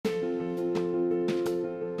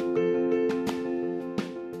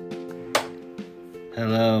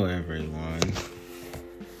Hello, everyone.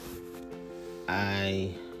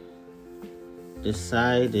 I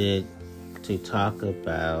decided to talk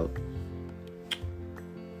about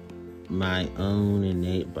my own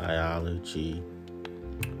innate biology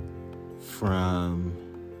from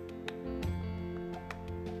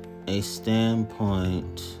a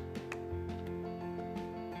standpoint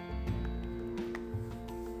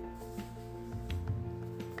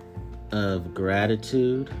of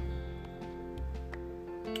gratitude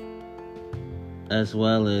as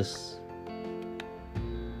well as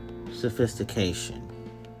sophistication.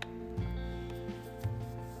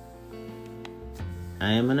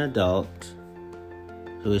 I am an adult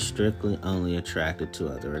who is strictly only attracted to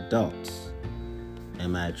other adults,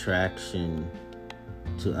 and my attraction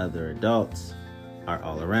to other adults are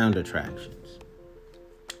all-around attractions.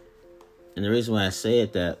 And the reason why I say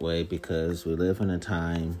it that way, because we live in a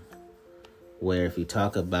time where if you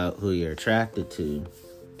talk about who you're attracted to,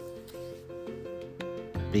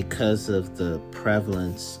 because of the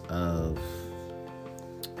prevalence of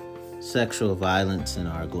sexual violence in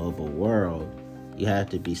our global world, you have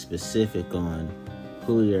to be specific on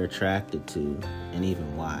who you're attracted to and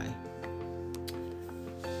even why.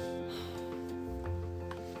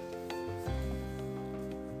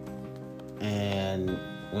 And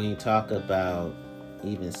when you talk about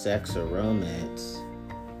even sex or romance,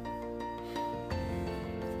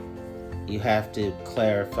 you have to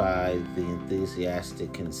clarify the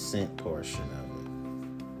enthusiastic consent portion of it.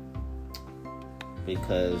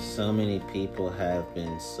 Because so many people have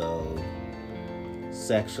been so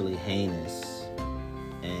sexually heinous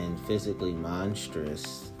and physically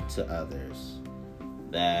monstrous to others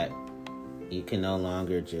that you can no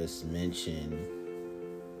longer just mention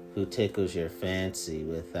who tickles your fancy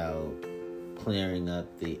without clearing up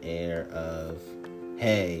the air of,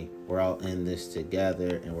 hey, we're all in this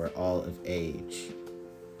together and we're all of age.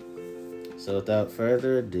 So without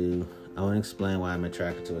further ado, I want to explain why I'm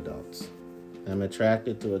attracted to adults. I'm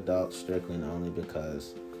attracted to adults strictly and only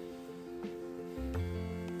because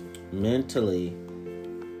mentally,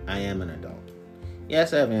 I am an adult.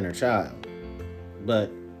 Yes, I have an inner child, but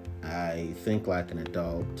I think like an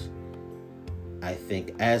adult. I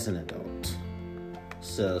think as an adult.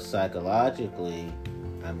 So psychologically,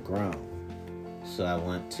 I'm grown. So I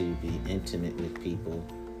want to be intimate with people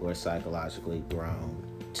who are psychologically grown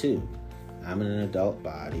too. I'm in an adult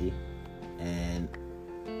body, and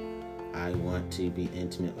I want to be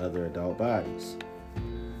intimate with other adult bodies.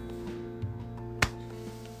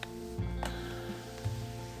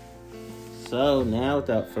 So now,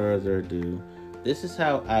 without further ado, this is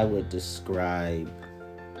how I would describe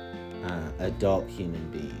adult human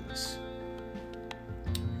beings.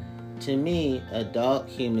 To me, adult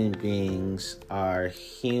human beings are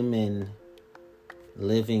human,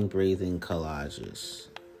 living, breathing collages.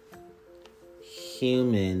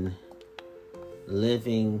 Human,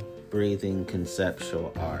 living, breathing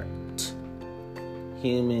conceptual art.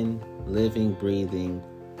 Human, living, breathing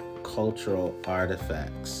cultural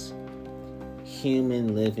artifacts.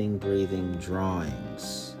 Human, living, breathing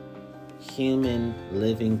drawings. Human,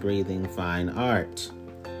 living, breathing fine art.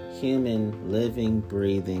 Human, living,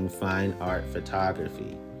 breathing fine art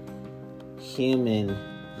photography. Human,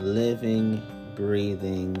 living,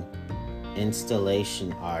 breathing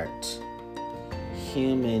installation art.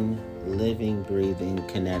 Human, living, breathing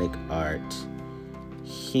kinetic art.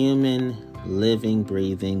 Human, living,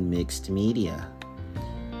 breathing mixed media.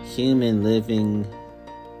 Human, living,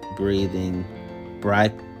 breathing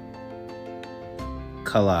bright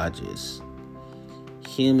collages.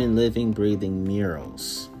 Human, living, breathing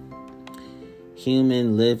murals.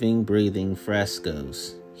 Human, living, breathing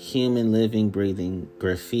frescoes. Human, living, breathing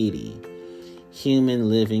graffiti. Human,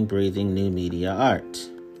 living, breathing new media art.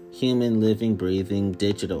 Human, living, breathing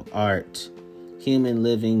digital art. Human,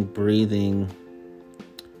 living, breathing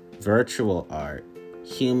virtual art.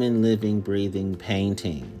 Human, living, breathing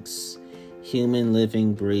paintings. Human,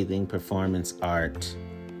 living, breathing performance art.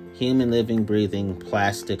 Human, living, breathing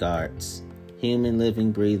plastic arts. Human,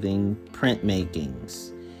 living, breathing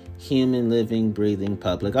printmakings. Human, living, breathing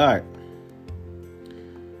public art.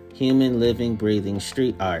 Human, living, breathing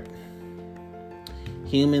street art.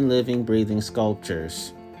 Human, living, breathing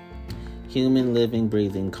sculptures. Human, living,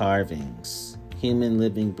 breathing carvings. Human,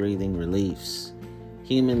 living, breathing reliefs.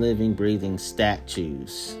 Human, living, breathing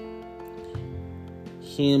statues.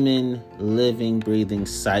 Human, living, breathing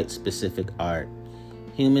site-specific art.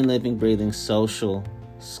 Human, living, breathing social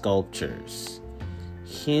sculptures.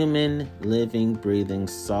 Human, living, breathing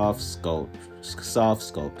soft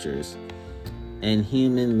sculptures. And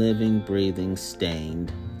human, living, breathing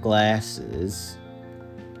stained glasses.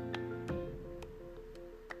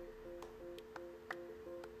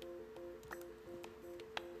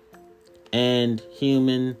 and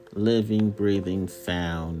human living, breathing,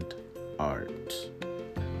 found art.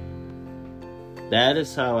 That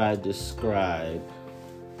is how I describe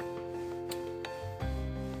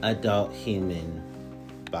adult human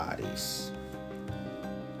bodies.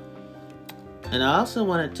 And I also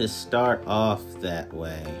wanted to start off that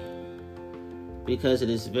way because it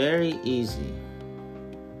is very easy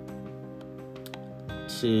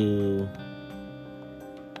to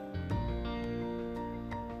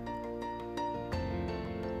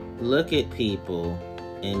look at people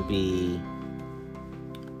and be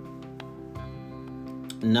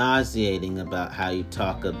nauseating about how you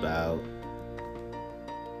talk about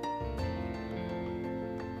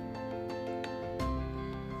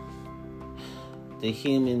the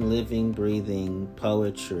human living, breathing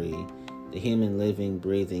poetry, the human living,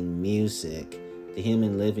 breathing music, the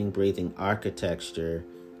human living, breathing architecture,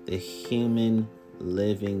 the human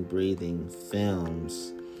living, breathing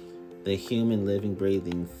films, the human living,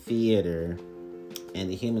 breathing theater, and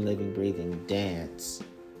the human living, breathing dance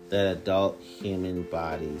that adult human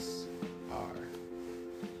bodies are.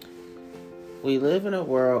 We live in a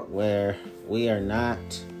world where we are not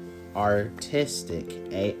artistic,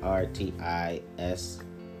 artistic,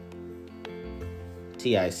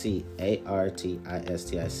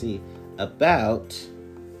 about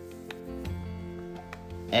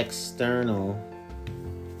external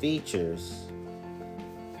features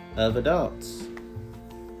of adults.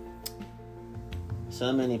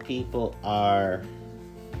 So many people are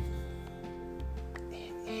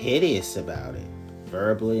hideous about it,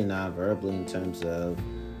 verbally and non-verbally, in terms of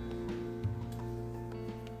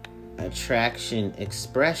attraction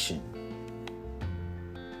expression.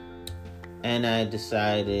 And I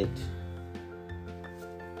decided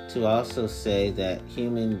to also say that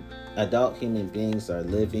adult human beings are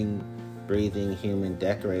living, breathing human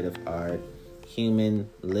decorative art, human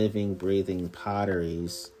living, breathing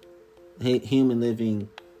potteries, human living,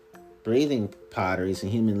 breathing potteries,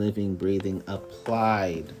 and human living, breathing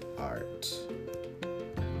applied art.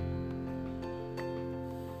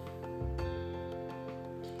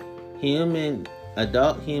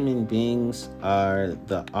 Adult human beings are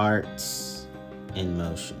the arts in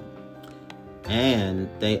motion, and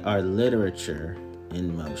they are literature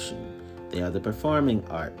in motion. They are the performing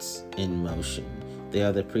arts in motion. They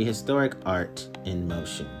are the prehistoric art in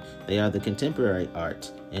motion. They are the contemporary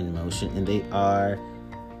art in motion, and they are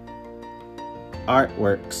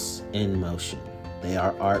artworks in motion. They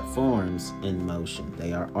are art forms in motion.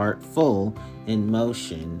 They are artful in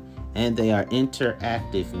motion, and they are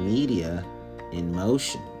interactive media in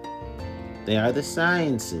motion. They are the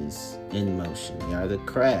sciences in motion. They are the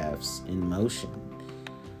crafts in motion.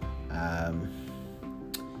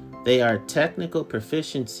 They are technical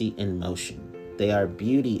proficiency in motion. They are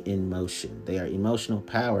beauty in motion. They are emotional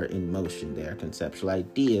power in motion. They are conceptual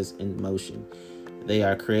ideas in motion. They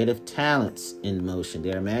are creative talents in motion.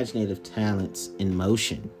 They are imaginative talents in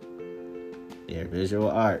motion. They are visual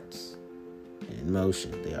arts in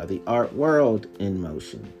motion. They are the art world in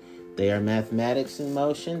motion. They are mathematics in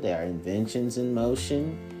motion. They are inventions in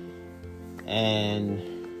motion. And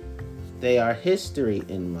they are history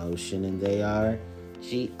in motion. And they are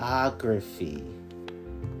geography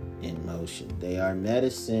in motion. They are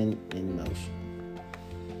medicine in motion.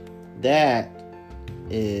 That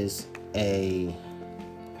is a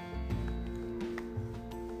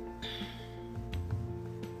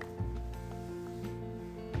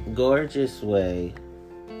gorgeous way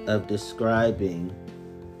of describing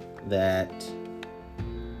that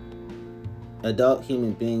adult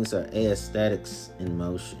human beings are aesthetics in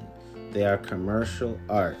motion. They are commercial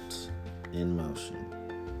art in motion.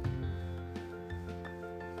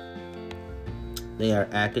 They are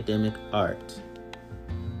academic art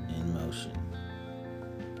in motion.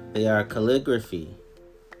 They are calligraphy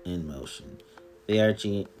in motion. They are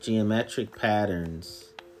geometric patterns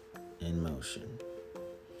in motion.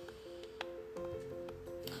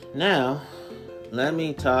 Now, let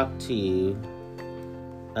me talk to you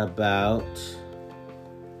about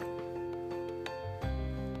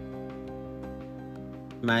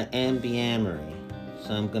my ambyamory.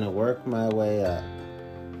 So I'm going to work my way up.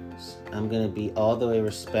 I'm going to be all the way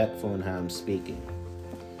respectful in how I'm speaking.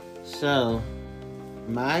 So,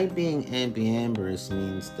 my being ambiamorous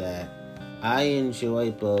means that I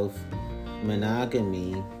enjoy both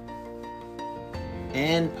monogamy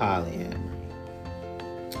and polyamory.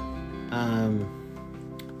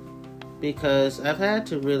 Because I've had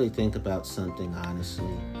to really think about something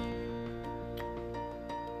honestly.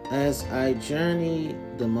 As I journey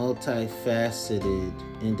the multifaceted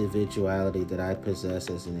individuality that I possess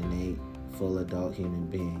as an innate, full adult human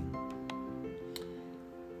being,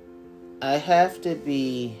 I have to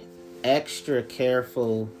be extra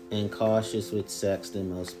careful and cautious with sex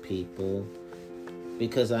than most people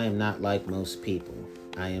because I am not like most people.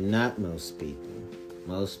 I am not most people.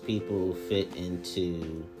 Most people fit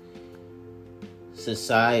into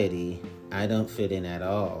society. I don't fit in at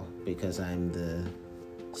all because I'm the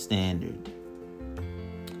standard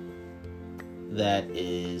that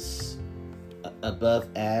is above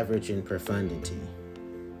average in profundity,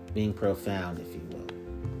 being profound, if you will.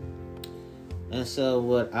 And so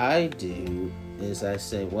what I do is I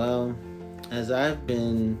say, well, as I've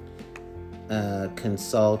been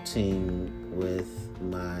consulting with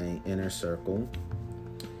my inner circle,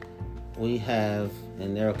 we have,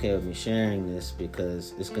 and they're okay with me sharing this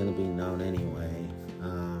because it's going to be known anyway.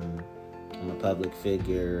 I'm a public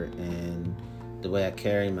figure, and the way I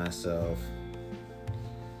carry myself,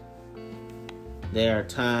 there are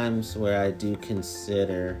times where I do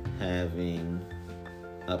consider having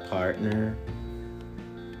a partner.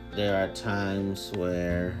 There are times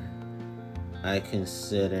where I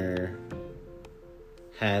consider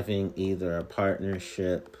having either a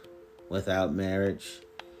partnership without marriage,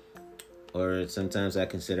 or sometimes I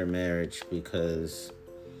consider marriage because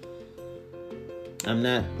I'm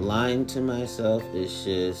not lying to myself. It's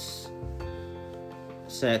just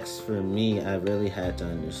sex for me, I really had to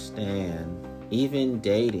understand, even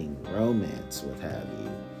dating, romance, what have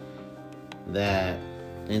you, that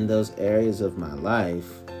in those areas of my life,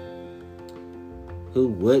 who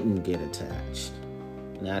wouldn't get attached?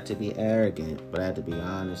 Not to be arrogant, but I had to be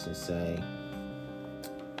honest and say,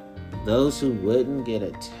 those who wouldn't get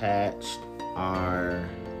attached are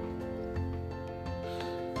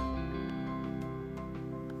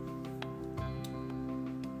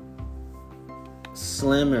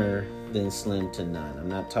slimmer than slim to none. I'm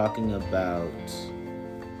not talking about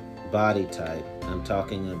body type. I'm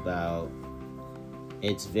talking about,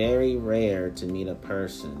 it's very rare to meet a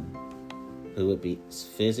person who would be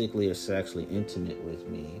physically or sexually intimate with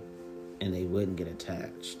me and they wouldn't get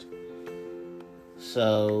attached.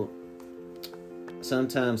 So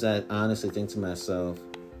sometimes I honestly think to myself,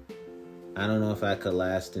 I don't know if I could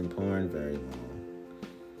last in porn very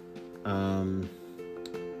long.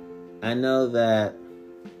 I know that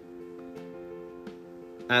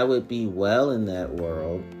I would be well in that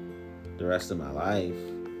world the rest of my life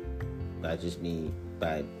by just me,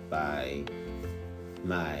 by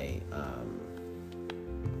my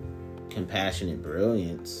compassionate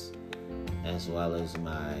brilliance, as well as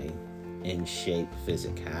my in shape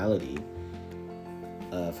physicality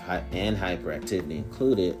and hyperactivity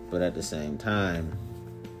included. But at the same time,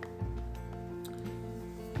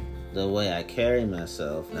 the way I carry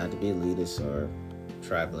myself, not to be elitist or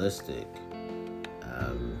tribalistic,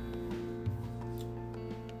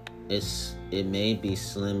 it may be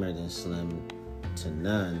slimmer than slim to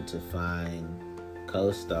none to find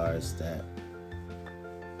co-stars that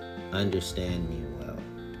understand me well.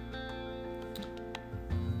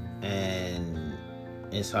 And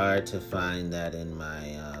it's hard to find that in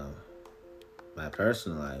my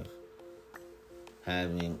personal life,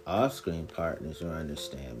 having off-screen partners who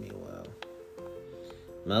understand me well.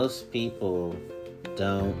 Most people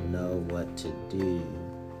don't know what to do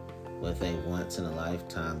with a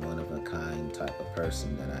once-in-a-lifetime, one-of-a-kind type of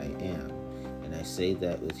person that I am. And I say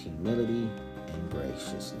that with humility and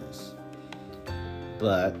graciousness.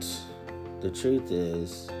 But the truth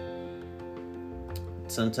is,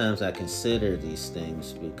 sometimes I consider these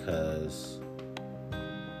things because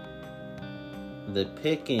the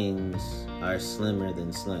pickings are slimmer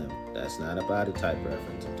than slim. That's not a body type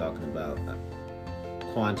reference. I'm talking about a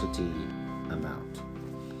quantity amount.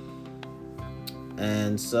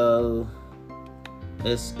 And so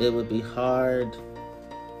it would be hard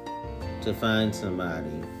to find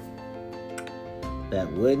somebody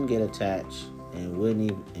that wouldn't get attached and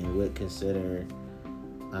would consider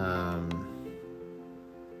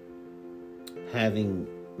having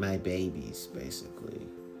my babies, basically.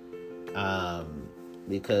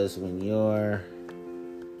 Because when you're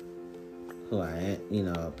who I am,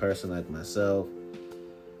 a person like myself,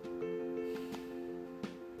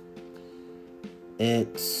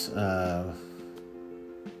 it's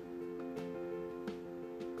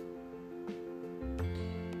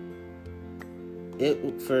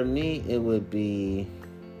for me, it would be,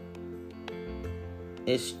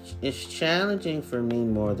 it's challenging for me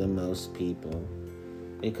more than most people,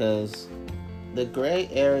 because the gray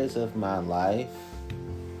areas of my life,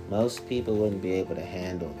 most people wouldn't be able to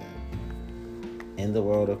handle them. In the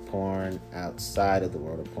world of porn, outside of the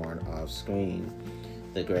world of porn, off screen,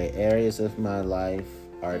 the gray areas of my life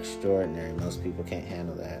are extraordinary. Most people can't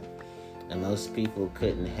handle that. And most people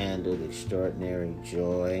couldn't handle the extraordinary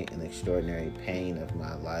joy and the extraordinary pain of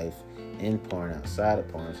my life in porn, outside of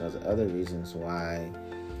porn. So there's other reasons why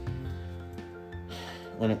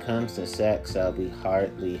when it comes to sex, I'll be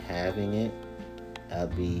hardly having it. I'll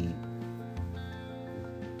be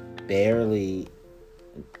barely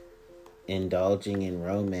indulging in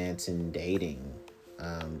romance and dating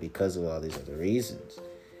because of all these other reasons.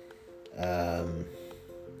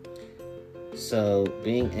 So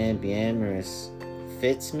being ambiamorous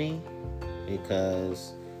fits me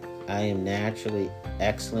because I am naturally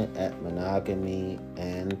excellent at monogamy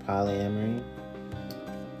and polyamory.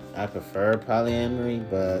 I prefer polyamory,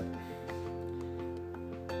 but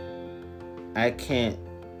I can't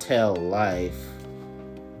tell life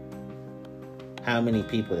how many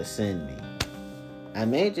people to send me. I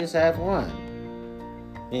may just have one.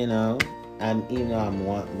 Even though I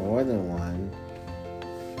want more than one,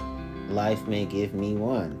 life may give me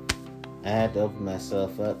one. I had to open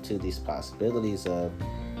myself up to these possibilities of,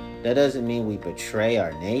 that doesn't mean we betray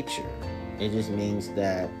our nature. It just means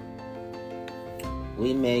that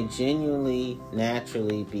we may genuinely,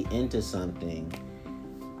 naturally be into something.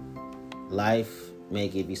 Life may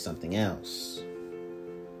give you something else.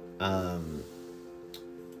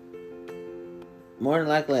 More than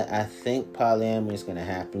likely, I think polyamory is going to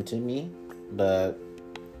happen to me. But,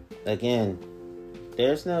 again,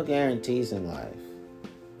 there's no guarantees in life.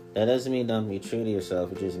 That doesn't mean don't be true to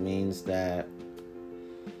yourself. It just means that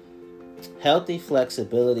healthy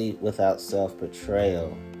flexibility without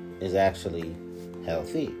self-betrayal is actually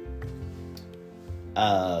healthy.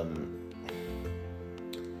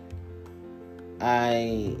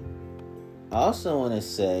 I also want to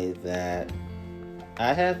say that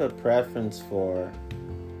I have a preference for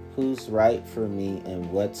who's right for me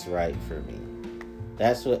and what's right for me.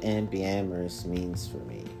 That's what ambiamorous means for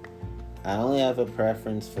me. I only have a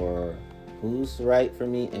preference for who's right for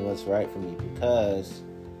me and what's right for me because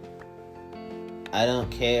I don't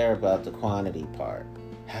care about the quantity part.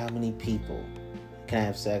 How many people can I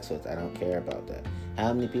have sex with? I don't care about that.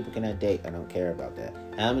 How many people can I date? I don't care about that.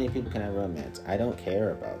 How many people can I romance? I don't care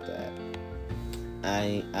about that.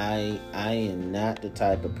 I am not the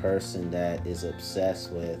type of person that is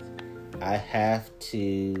obsessed with, I have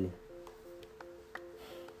to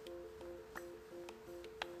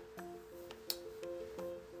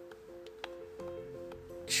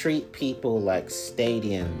treat people like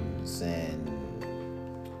stadiums and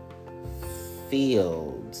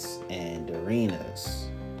fields and arenas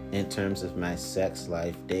in terms of my sex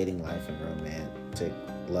life, dating life, and romantic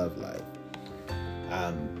love life.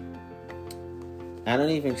 I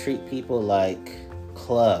don't even treat people like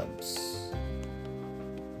clubs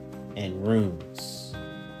and rooms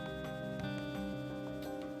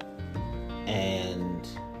and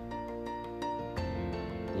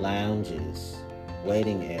lounges,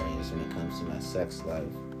 waiting areas when it comes to my sex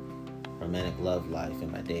life, romantic love life,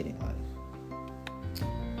 and my dating life.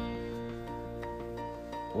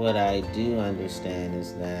 What I do understand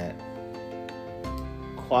is that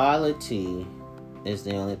quality is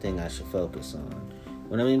the only thing I should focus on.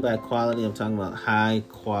 What I mean by quality, I'm talking about high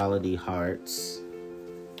quality hearts,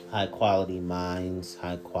 high quality minds,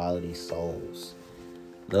 high quality souls.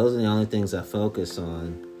 Those are the only things I focus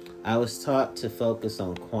on. I was taught to focus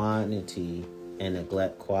on quantity and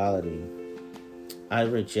neglect quality. I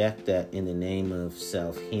reject that in the name of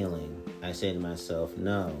self-healing. I say to myself,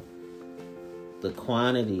 no, the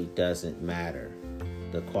quantity doesn't matter.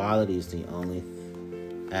 The quality is the only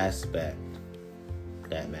aspect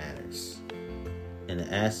that matters. And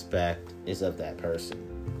the aspect is of that person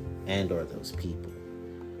and or those people.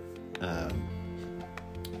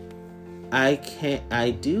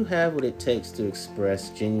 I do have what it takes to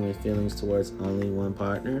express genuine feelings towards only one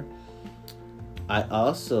partner. I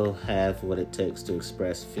also have what it takes to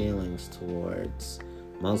express feelings towards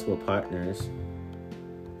multiple partners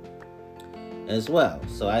as well.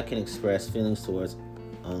 So I can express feelings towards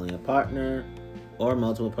only a partner or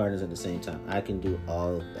multiple partners at the same time. I can do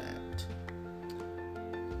all of that.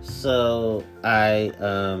 So I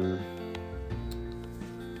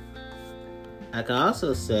can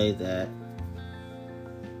also say that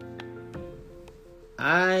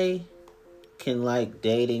I can like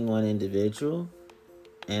dating one individual,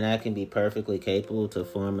 and I can be perfectly capable to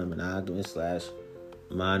form a monogamous /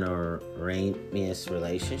 monogamous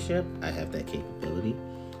relationship. I have that capability.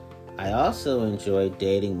 I also enjoy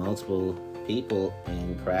dating multiple people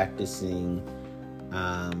and practicing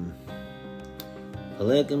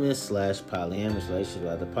polygamous / polyamorous relationships with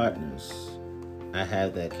other partners. I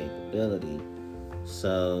have that capability.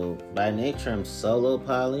 So by nature, I'm solo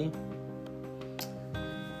poly.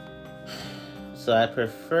 So I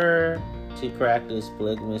prefer to practice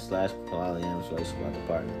polygamous / polyamorous relationship with other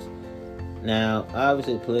partners. Now,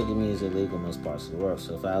 obviously, polygamy is illegal in most parts of the world.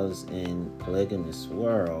 So if I was in polygamous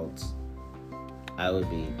worlds, I would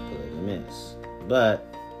be polygamous. But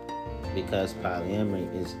because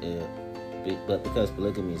polyamory is because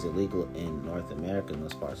polygamy is illegal in North America and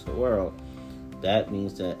most parts of the world, that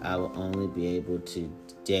means that I will only be able to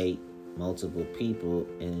date multiple people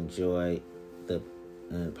and enjoy the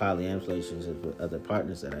polyamorous relationships with other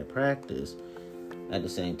partners that I practice. At the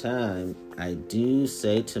same time, I do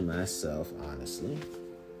say to myself, honestly,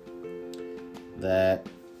 that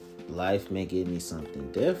life may give me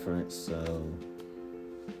something different. So,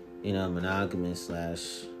 monogamous /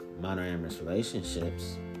 monoamorous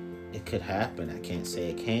relationships, it could happen. I can't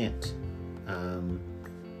say it can't.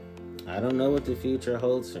 I don't know what the future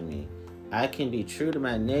holds for me. I can be true to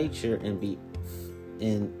my nature and be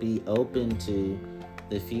open to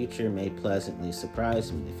the future may pleasantly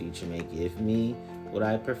surprise me. The future may give me what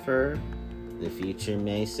I prefer. The future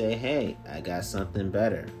may say, hey, I got something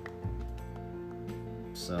better.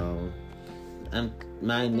 So,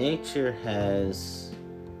 my nature has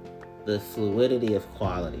the fluidity of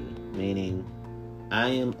quality, meaning I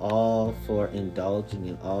am all for indulging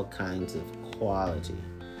in all kinds of quality.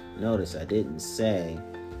 Notice I didn't say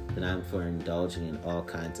that I'm for indulging in all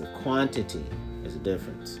kinds of quantity. There's a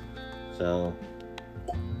difference. So,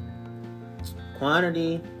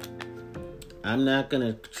 quantity, I'm not going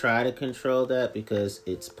to try to control that because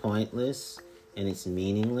it's pointless and it's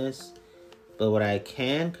meaningless. But what I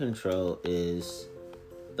can control is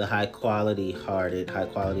the high quality hearted, high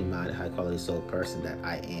quality minded, high quality soul person that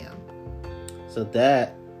I am. So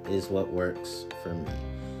that is what works for me.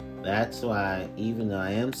 That's why even though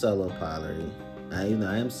I am solo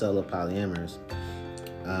polyamorous,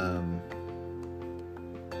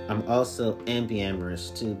 I'm also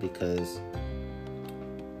ambiamorous too, because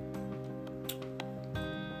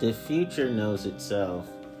the future knows itself,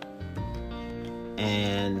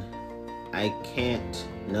 and I can't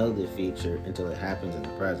know the future until it happens in the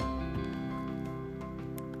present.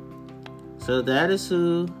 So that is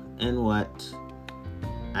who and what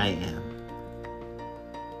I am.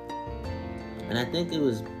 And I think it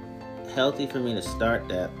was healthy for me to start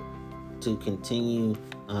that, to continue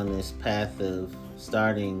on this path of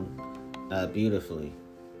starting beautifully.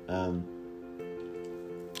 I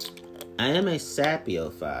am a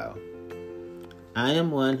sapiophile. I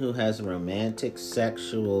am one who has a romantic,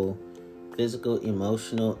 sexual, physical,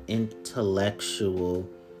 emotional, intellectual,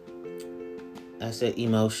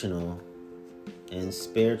 emotional, and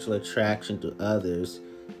spiritual attraction to others,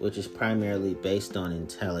 which is primarily based on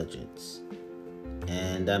intelligence.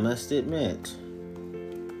 And I must admit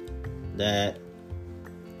that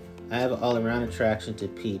I have an all-around attraction to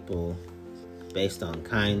people based on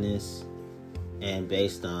kindness and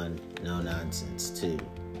based on no nonsense too.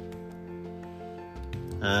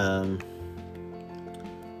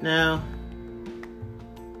 Now,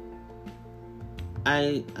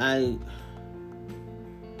 I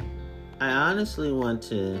honestly want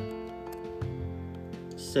to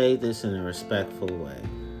say this in a respectful way,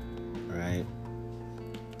 right?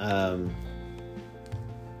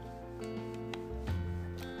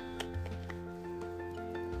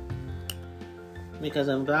 Because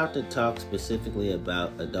I'm about to talk specifically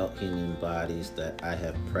about adult human bodies that I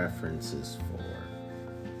have preferences for.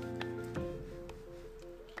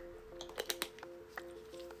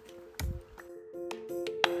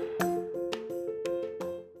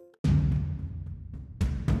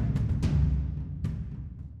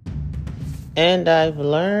 And I've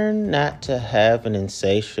learned not to have an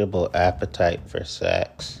insatiable appetite for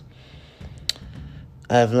sex.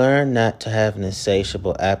 I've learned not to have an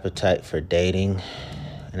insatiable appetite for dating.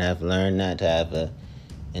 And I've learned not to have an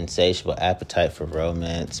insatiable appetite for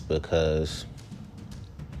romance, because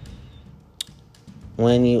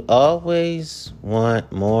when you always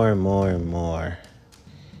want more and more and more,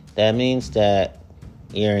 that means that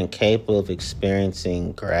you're incapable of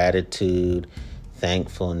experiencing gratitude,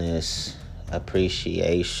 thankfulness,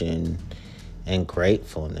 appreciation, and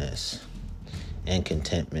gratefulness, and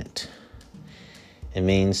contentment. It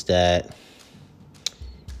means that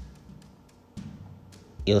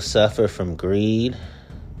you'll suffer from greed,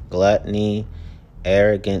 gluttony,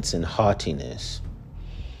 arrogance, and haughtiness.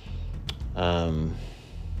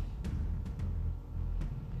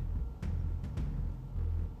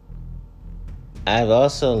 I've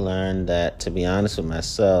also learned that, to be honest with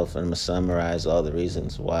myself, and I'm going to summarize all the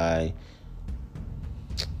reasons why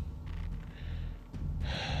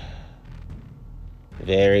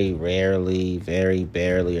very rarely, very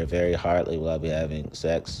barely, or very hardly will I be having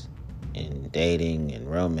sex and dating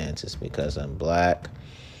and romance, is because I'm Black.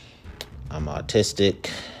 I'm autistic.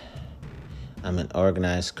 I'm an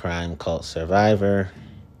organized crime cult survivor.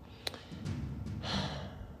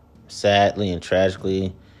 Sadly and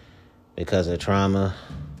tragically, because of trauma,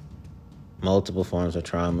 multiple forms of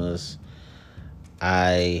traumas,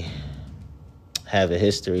 I have a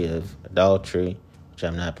history of adultery, which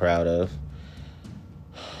I'm not proud of.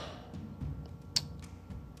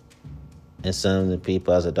 And some of the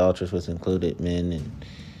people I was adulterous with included men and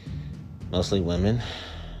mostly women.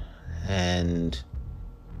 And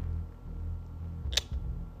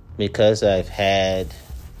because I've had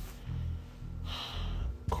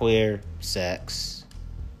queer sex,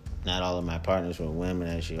 not all of my partners were women,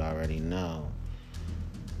 as you already know.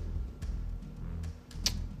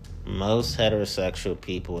 Most heterosexual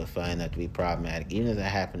people would find that to be problematic. Even if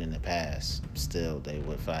that happened in the past, still they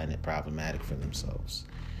would find it problematic for themselves.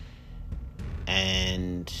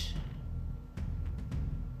 And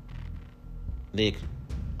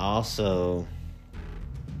also,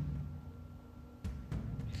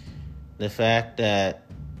 the fact that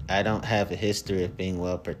I don't have a history of being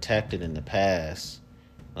well protected in the past,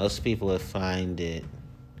 most people would find it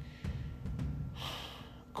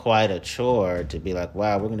quite a chore to be like,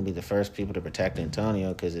 wow, we're going to be the first people to protect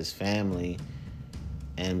Antonio because his family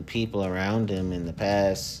and people around him in the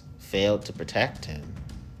past failed to protect him.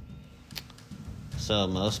 So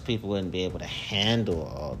most people wouldn't be able to handle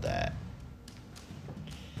all that.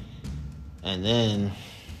 And then,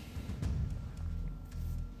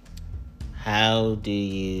 how do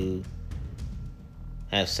you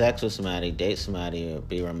have sex with somebody, date somebody, or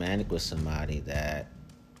be romantic with somebody that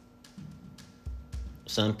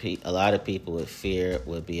a lot of people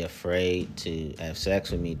would be afraid to have sex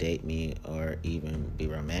with me, date me, or even be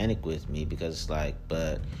romantic with me, because it's like,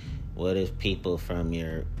 but what if people from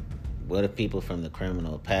the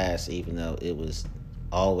criminal past, even though it was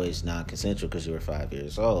always non-consensual because you were 5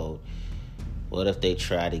 years old, what if they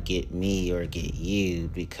try to get me or get you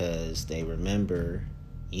because they remember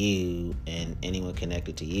you, and anyone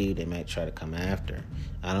connected to you, they might try to come after?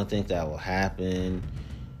 I don't think that will happen,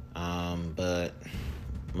 but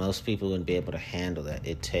most people wouldn't be able to handle that.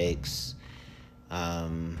 It takes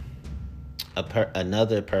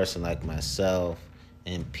another person like myself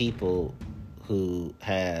and people who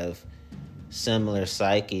have similar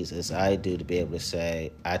psyches as I do to be able to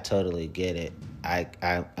say, I totally get it.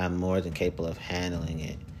 I'm more than capable of handling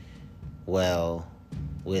it well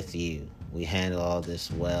with you. We handle all this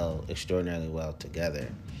well, extraordinarily well together.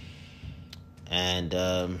 And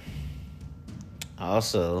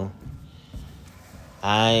also,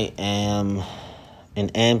 I am an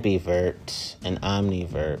ambivert, an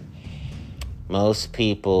omnivert. Most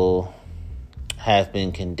people have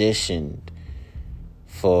been conditioned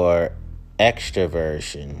for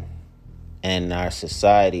extroversion, and in our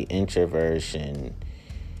society, introversion,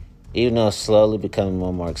 even though it's slowly becoming more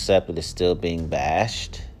and more accepted, is still being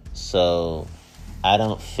bashed. So I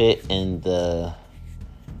don't fit in the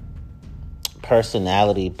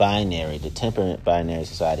personality binary, the temperament binary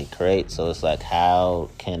society creates. So it's like, how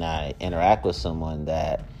can I interact with someone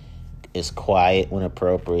that is quiet when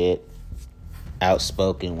appropriate,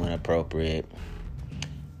 outspoken when appropriate,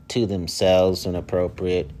 to themselves when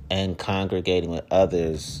appropriate, and congregating with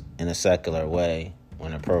others in a secular way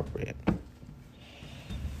when appropriate?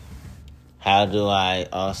 How do I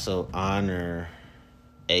also honor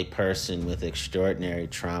a person with extraordinary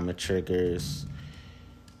trauma triggers,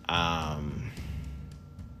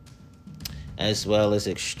 as well as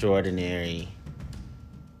extraordinary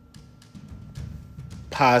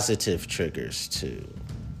positive triggers too?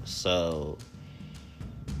 So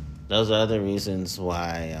those are other reasons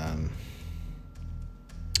why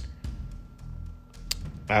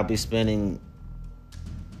I'll be spending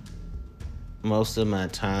most of my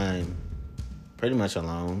time pretty much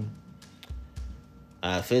alone,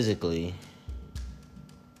 physically.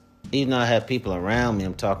 Even though I have people around me,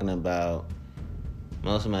 I'm talking about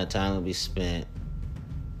most of my time will be spent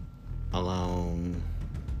alone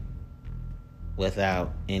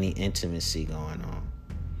without any intimacy going on.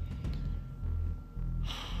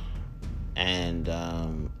 And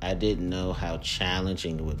I didn't know how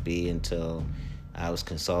challenging it would be until I was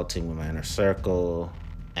consulting with my inner circle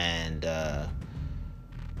and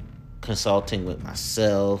consulting with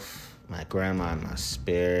myself, my grandma, and my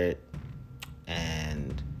spirit,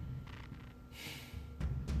 and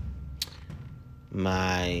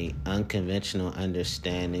my unconventional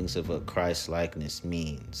understandings of what Christ-likeness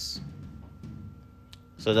means.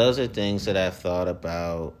 So those are things that I've thought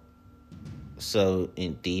about so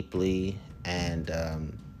deeply, and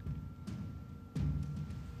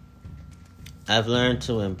I've learned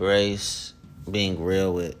to embrace being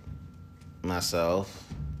real with myself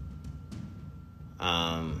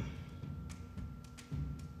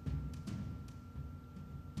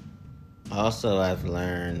Also, I've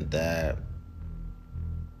learned that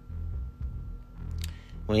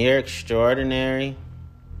when you're extraordinary,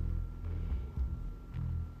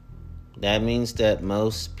 that means that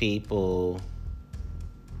most people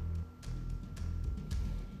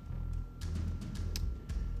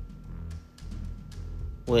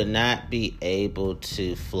would not be able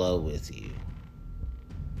to flow with you.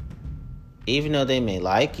 Even though they may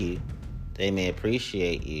like you, they may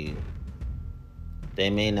appreciate you, they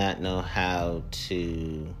may not know how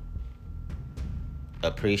to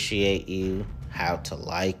appreciate you, how to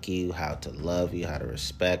like you, how to love you, how to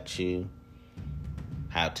respect you,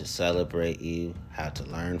 how to celebrate you, how to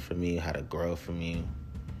learn from you, how to grow from you.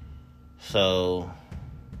 So,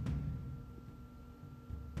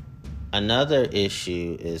 another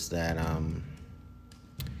issue is that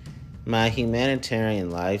my humanitarian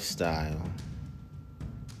lifestyle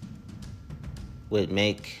would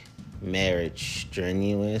make marriage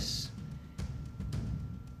strenuous,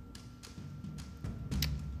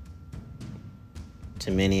 to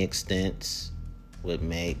many extents, would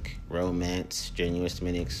make romance strenuous to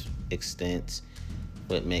many extents,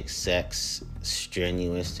 would make sex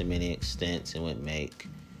strenuous to many extents, and would make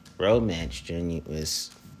romance strenuous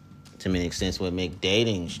to many extents, would make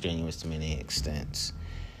dating strenuous to many extents.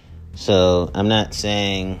 So I'm not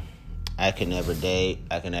saying I can never date,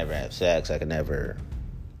 I can never have sex, I can never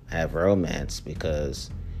have romance, because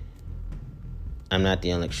I'm not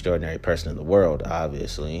the only extraordinary person in the world,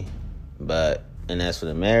 obviously. And as for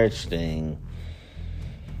the marriage thing,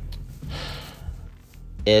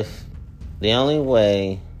 if the only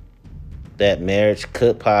way that marriage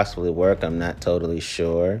could possibly work, I'm not totally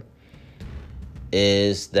sure,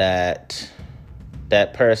 is that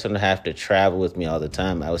person would have to travel with me all the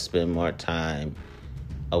time. I would spend more time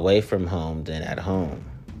away from home than at home.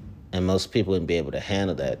 And most people wouldn't be able to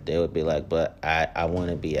handle that. They would be like, but I want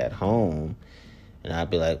to be at home. And I'd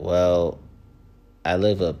be like, well, I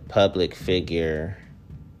live a public figure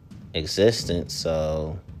existence,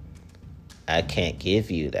 so I can't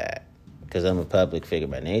give you that, because I'm a public figure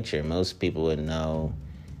by nature. Most people would know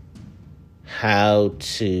how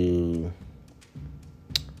to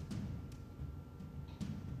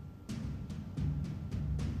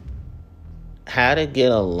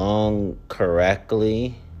get along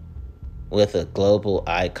correctly with a global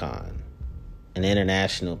icon, an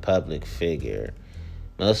international public figure.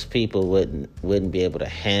 Most people wouldn't be able to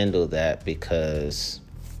handle that, because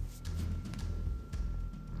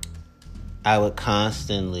I would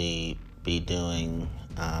constantly be doing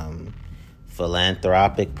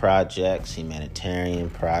philanthropic projects,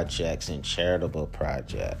 humanitarian projects, and charitable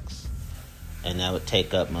projects. And that would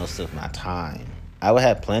take up most of my time. I would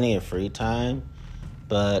have plenty of free time,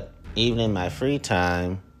 but even in my free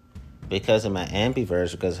time, because of my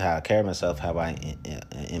ambiverse, because of how I carry myself, how I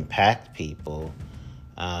impact people,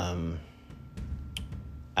 I'll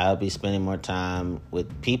be spending more time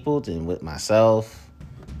with people than with myself.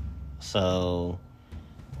 So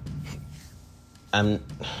I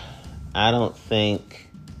don't think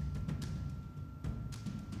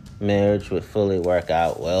marriage would fully work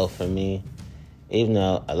out well for me. Even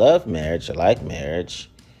though I love marriage, I like marriage.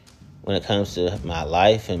 When it comes to my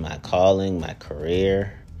life and my calling, my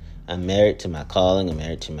career, I'm married to my calling, I'm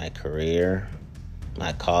married to my career.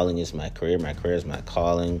 My calling is my career is my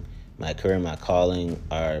calling. My career and my calling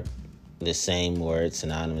are the same word,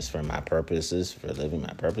 synonymous for my purposes, for living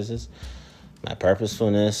my purposes, my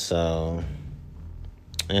purposefulness. So,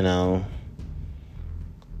 as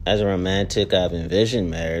a romantic, I've envisioned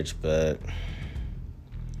marriage, but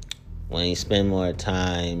when you spend more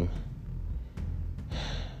time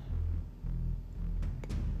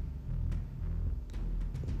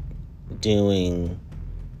doing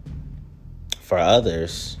for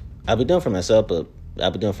others, I'll be doing for myself, but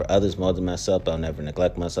I'll be doing for others more than myself. I'll never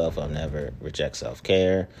neglect myself. I'll never reject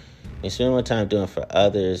self-care. When you spend more time doing for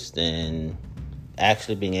others than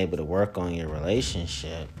actually being able to work on your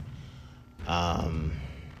relationship, I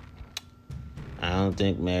don't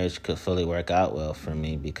think marriage could fully work out well for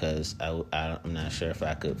me, because I'm not sure if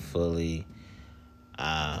I could fully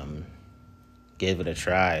give it a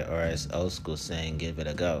try, or as old school saying, give it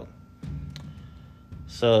a go.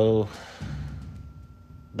 So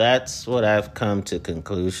that's what I've come to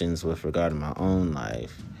conclusions with regard to my own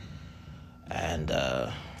life. And,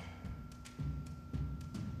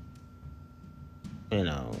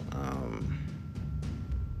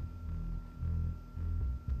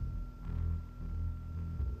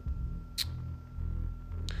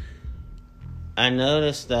 I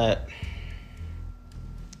noticed that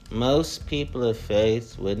most people of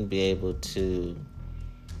faith wouldn't be able to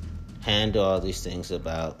handle all these things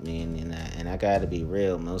about me, and I gotta be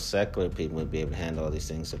real. Most secular people would be able to handle all these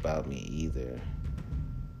things about me either.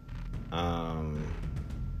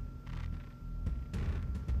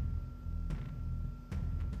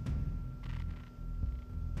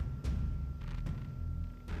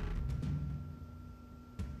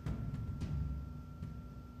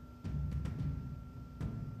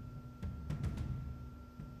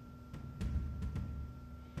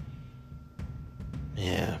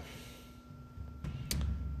 Yeah.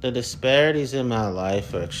 The disparities in my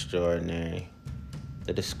life are extraordinary.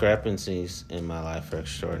 The discrepancies in my life are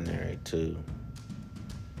extraordinary too.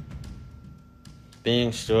 Being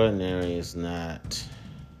extraordinary is not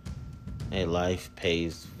a life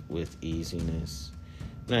paved with easiness.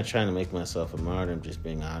 I'm not trying to make myself a martyr. I'm just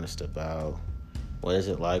being honest about what is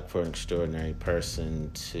it like for an extraordinary person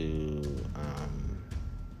to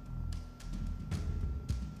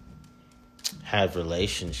have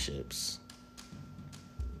relationships.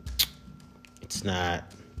 It's not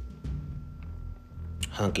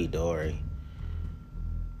hunky-dory.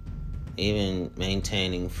 Even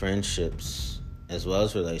maintaining friendships as well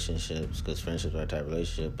as relationships, because friendships are a type of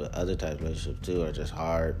relationship, but other types of relationships too are just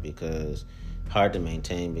hard to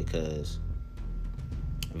maintain because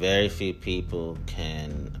very few people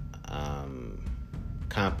can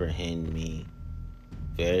comprehend me.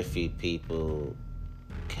 Very few people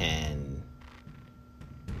can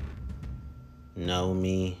know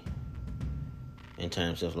me in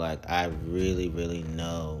terms of like, I really, really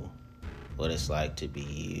know what it's like to be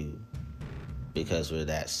you because we're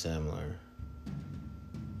that similar.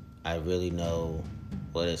 I really know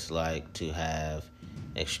what it's like to have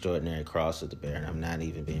extraordinary crosses to bear, and I'm not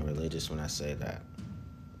even being religious when I say that.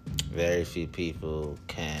 Very few people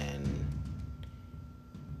can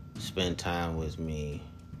spend time with me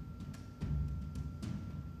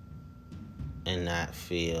and not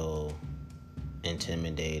feel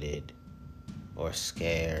intimidated or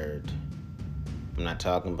scared. I'm not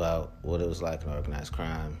talking about what it was like in organized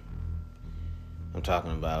crime. I'm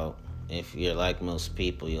talking about if you're like most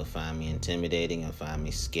people, you'll find me intimidating, you'll find me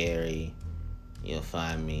scary, you'll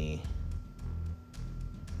find me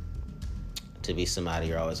to be somebody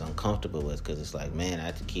you're always uncomfortable with because it's like, man, I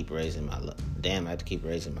have to keep raising my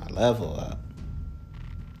level up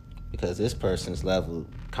because this person's level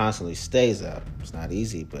constantly stays up. It's not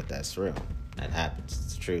easy, but that's real. That happens.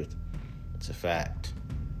 It's the truth. It's a fact.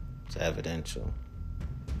 It's evidential.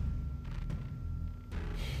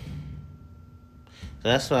 So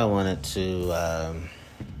that's what I wanted to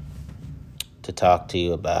talk to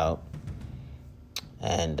you about,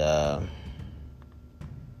 and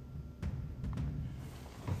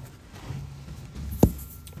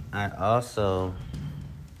I'd also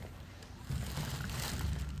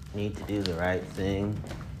need to do the right thing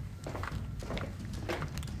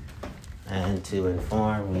and to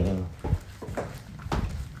inform you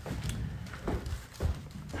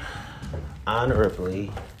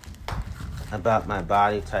honorably about my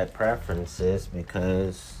body type preferences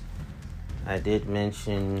because I did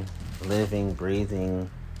mention living, breathing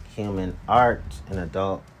human art in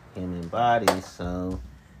adult human bodies, so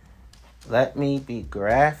let me be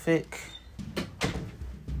graphic,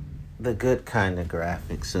 the good kind of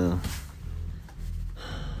graphic. So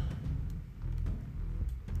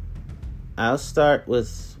I'll start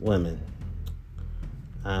with women.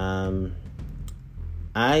 I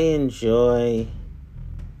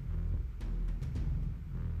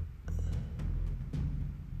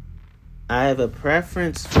have a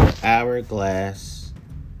preference for hourglass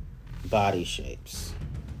body shapes.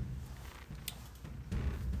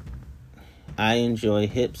 I enjoy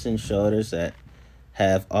hips and shoulders that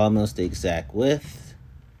have almost the exact width,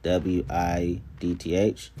 width.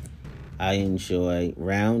 I enjoy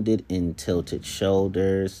rounded and tilted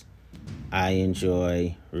shoulders. I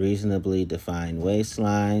enjoy reasonably defined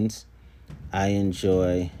waistlines. I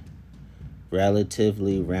enjoy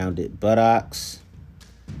relatively rounded buttocks.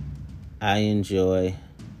 I enjoy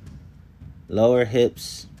lower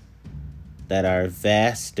hips that are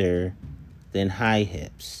vaster than high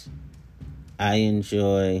hips. I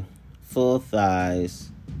enjoy full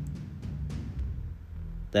thighs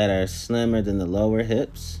that are slimmer than the lower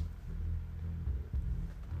hips.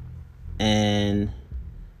 And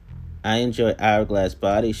I enjoy hourglass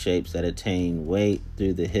body shapes that attain weight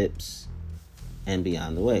through the hips and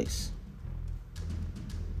beyond the waist.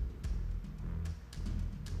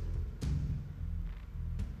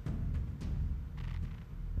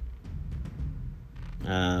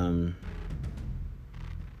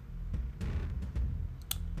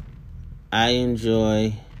 I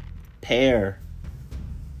enjoy pear-shaped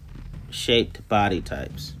body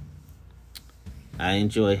types. I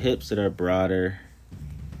enjoy hips that are broader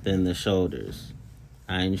than the shoulders.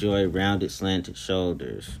 I enjoy rounded, slanted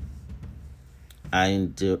shoulders. I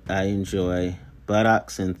enjoy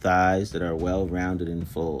buttocks and thighs that are well-rounded and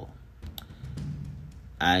full.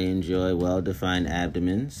 I enjoy well-defined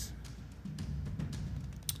abdomens.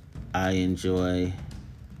 I enjoy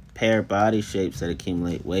paired body shapes that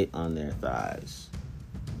accumulate weight on their thighs.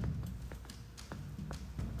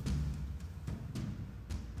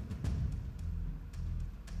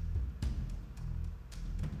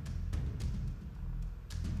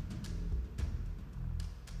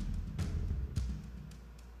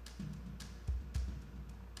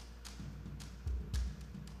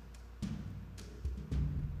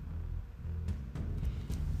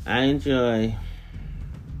 I enjoy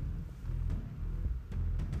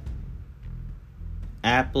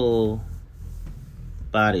apple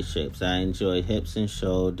body shapes. I enjoy hips and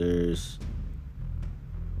shoulders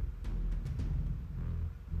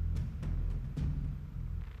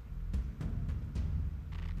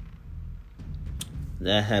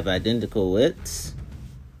that have identical widths.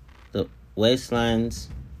 The waistlines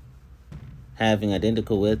having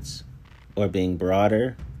identical widths or being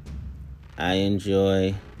broader. I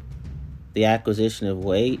enjoy the acquisition of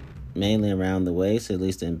weight, mainly around the waist, at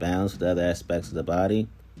least in balance with other aspects of the body.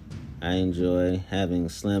 I enjoy having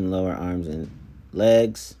slim lower arms and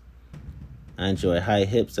legs. I enjoy high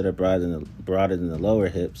hips that are broader than the lower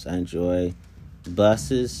hips. I enjoy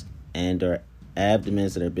busts and or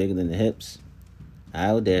abdomens that are bigger than the hips.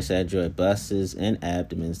 I would dare say I enjoy busts and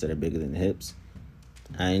abdomens that are bigger than the hips.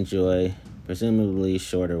 I enjoy presumably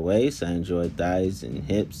shorter waists. I enjoy thighs and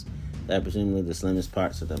hips that are presumably the slimmest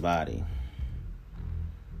parts of the body.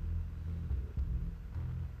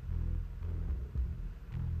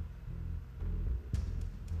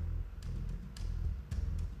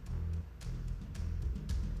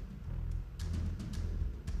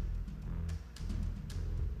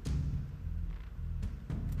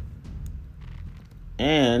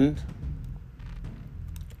 And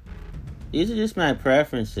these are just my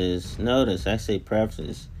preferences. Notice I say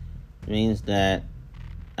preferences. It means that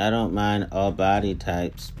I don't mind all body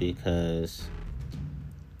types, because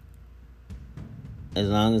as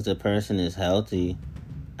long as the person is healthy,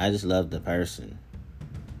 I just love the person.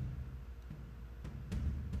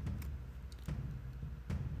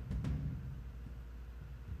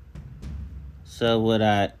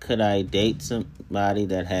 So could I date somebody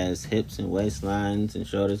that has hips and waistlines and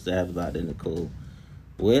shoulders that have about identical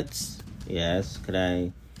widths? Yes. Could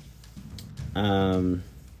I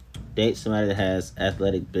date somebody that has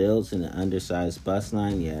athletic builds and an undersized bust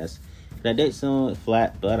line? Yes. Could I date someone with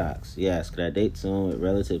flat buttocks? Yes. Could I date someone with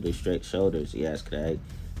relatively straight shoulders? Yes. Could I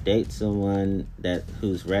date someone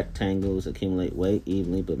whose rectangles accumulate weight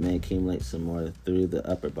evenly but may accumulate some more through the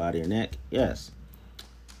upper body or neck? Yes.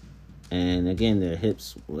 And again, their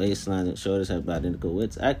hips, waistline, and shoulders have about identical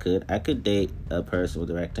widths. I could date a person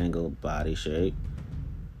with a rectangle body shape.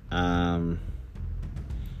 Could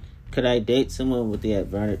I date someone with the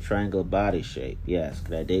inverted triangle body shape? Yes.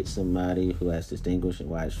 Could I date somebody who has distinguished and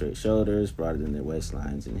wide straight shoulders, broader than their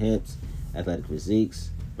waistlines and hips, athletic physiques,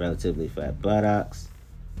 relatively flat buttocks,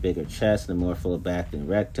 bigger chest, and a more full back than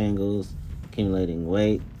rectangles, accumulating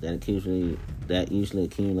weight that usually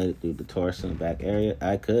accumulated through the torso and back area?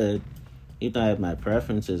 I could. Even though I have my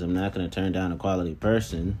preferences, I'm not going to turn down a quality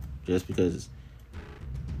person just because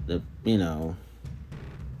the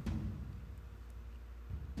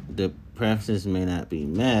preferences may not be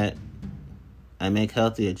met. I make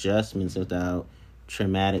healthy adjustments without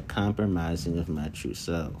traumatic compromising of my true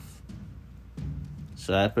self.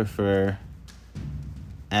 So I prefer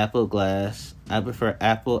apple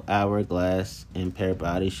hourglass and pear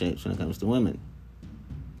body shapes when it comes to women.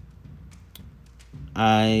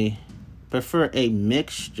 I prefer a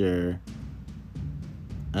mixture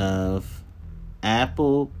of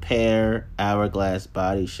apple, pear, hourglass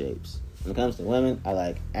body shapes. When it comes to women, I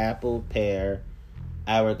like apple, pear,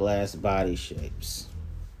 hourglass body shapes.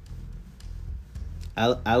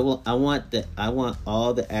 I want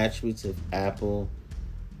all the attributes of apple,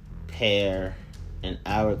 pear, and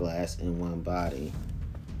hourglass in one body.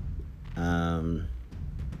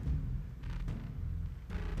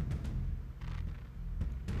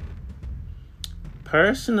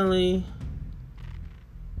 Personally,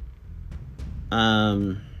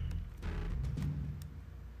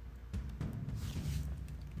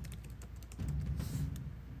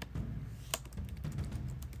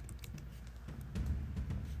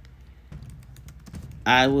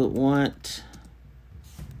 I would want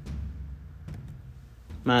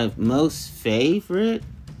my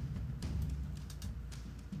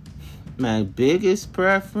biggest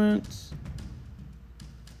preference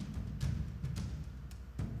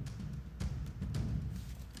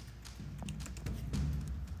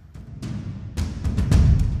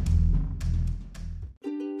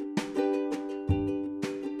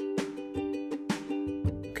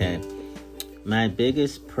Okay. My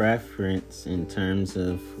biggest preference in terms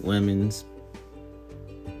of women's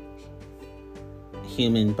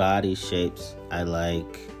human body shapes, I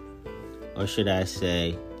like, or should I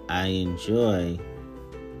say, I enjoy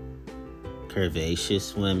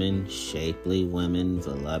curvaceous women, shapely women,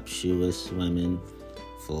 voluptuous women,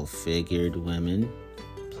 full-figured women,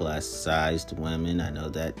 plus-sized women. I know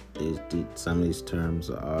that some of these terms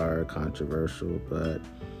are controversial, but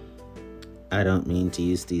I don't mean to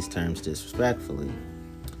use these terms disrespectfully.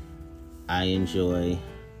 I enjoy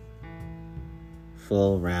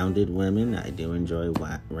full rounded women. I do enjoy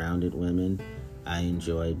rounded women. I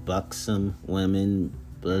enjoy buxom women,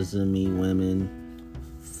 bosomy women,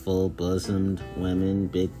 full bosomed women,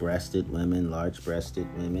 big breasted women, large breasted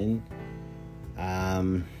women,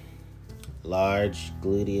 large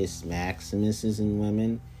gluteus maximuses in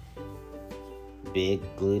women, big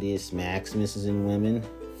gluteus maximuses in women,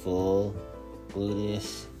 full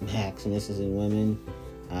gluteus maximuses in women,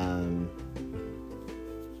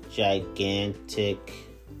 gigantic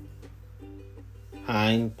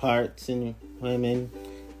hind parts in women.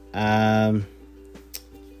 I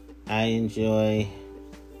enjoy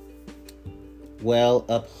well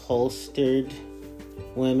upholstered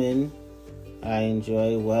women. I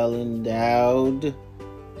enjoy well endowed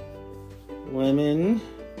women.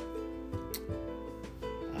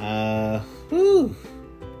 Whew.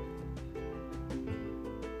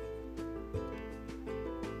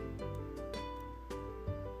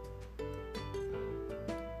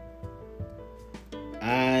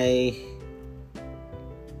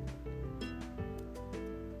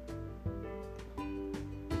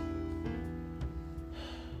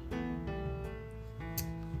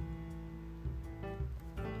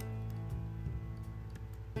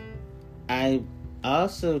 I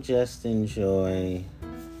also just enjoy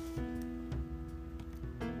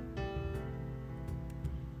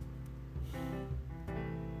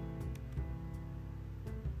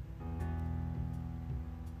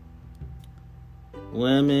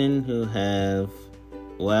women who have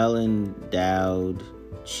well-endowed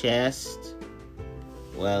chest,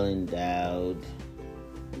 well-endowed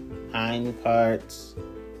hind parts,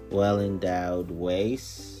 well-endowed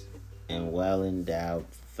waist, and well-endowed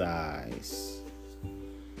thighs.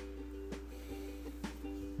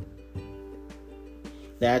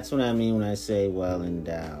 That's what I mean when I say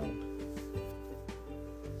well-endowed.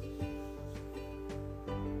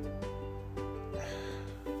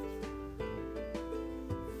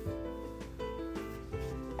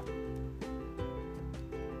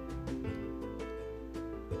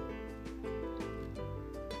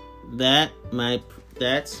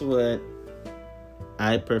 That's what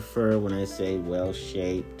I prefer when I say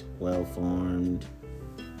well-shaped, well-formed,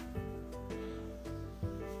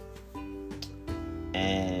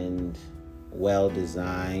 and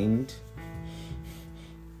well-designed.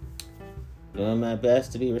 Doing my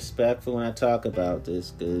best to be respectful when I talk about this,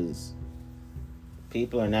 because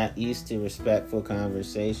people are not used to respectful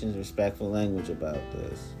conversations, respectful language about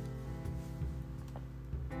this.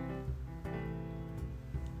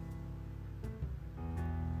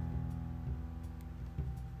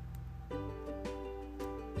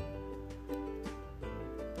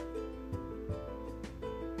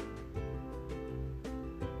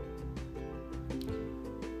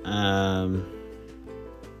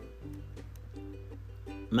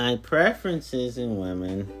 My preferences in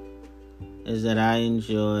women is that I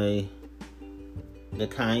enjoy the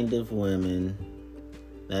kind of women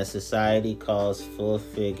that society calls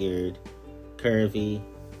full-figured, curvy,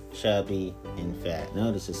 chubby, and fat.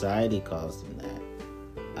 No, the society calls them that.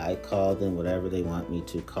 I call them whatever they want me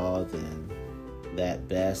to call them, that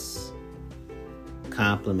best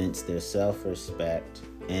complements their self-respect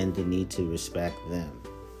and the need to respect them.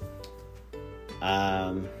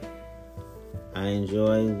 I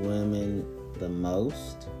enjoy women the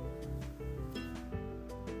most.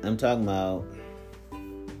 I'm talking about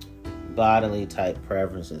bodily type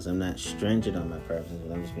preferences. I'm not stringent on my preferences,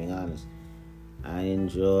 but I'm just being honest. I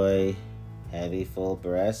enjoy heavy, full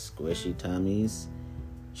breasts, squishy tummies,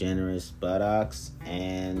 generous buttocks,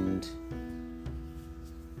 and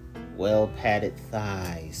well-padded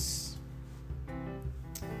thighs.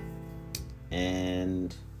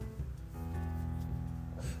 And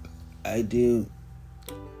I do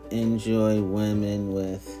enjoy women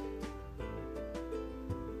with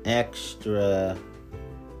extra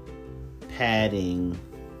padding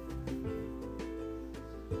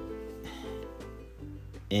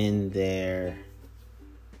in their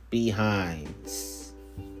behinds.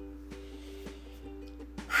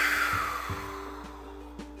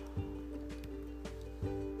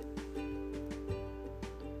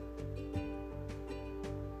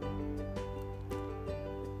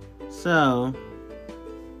 So,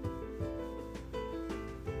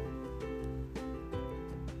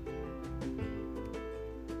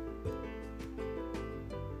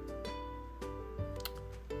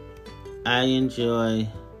 I enjoy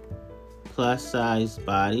plus size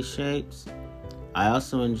body shapes. I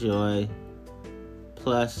also enjoy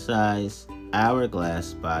plus size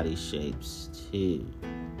hourglass body shapes too.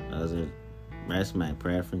 That's my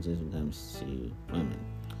preferences when it comes to women.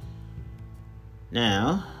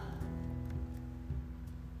 Now,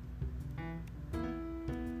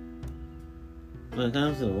 when it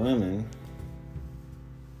comes to women,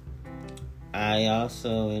 I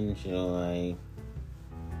also enjoy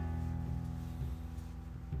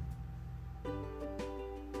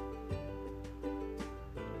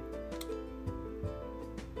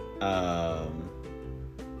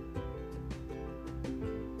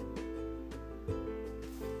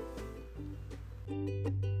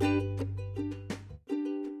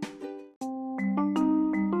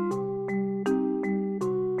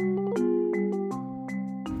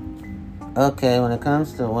okay, when it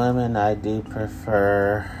comes to women, I do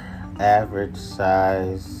prefer average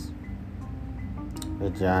size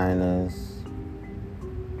vaginas,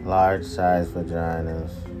 large size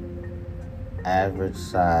vaginas, average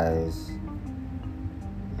size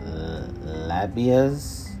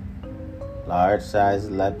labias, large size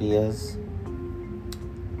labias,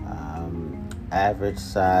 average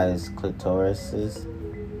size clitorises,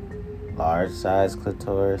 large size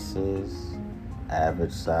clitorises,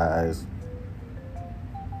 average size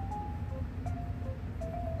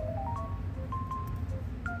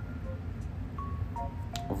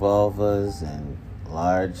vulvas and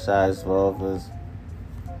large size vulvas.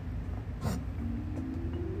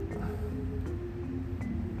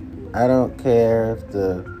 I don't care if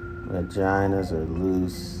the vaginas are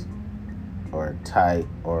loose or tight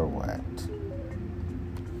or wet.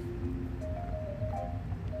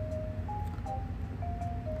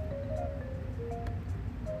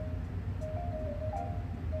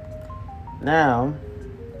 Now,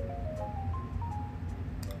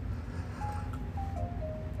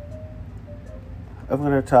 I'm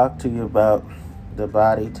going to talk to you about the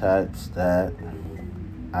body types that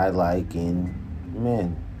I like in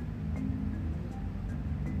men.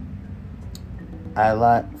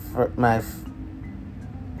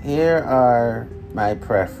 Here are my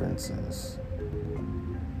preferences.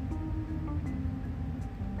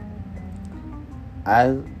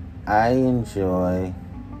 I enjoy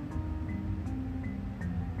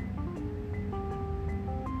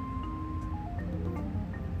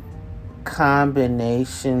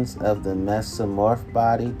combinations of the mesomorph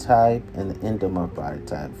body type and the endomorph body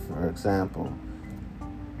type. For example,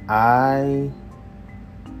 I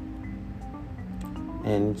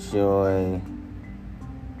enjoy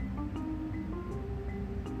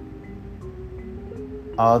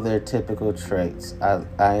all their typical traits.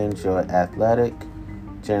 I enjoy athletic,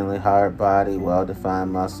 generally hard body,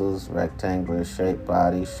 well-defined muscles, rectangular shaped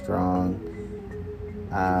body, strong,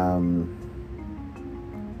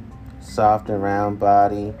 soft and round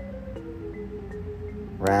body,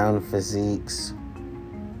 round physiques.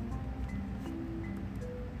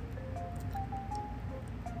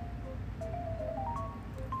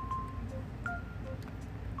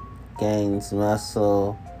 Gains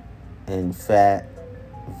muscle and fat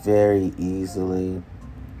very easily.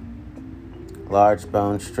 Large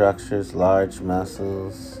bone structures, large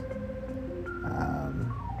muscles.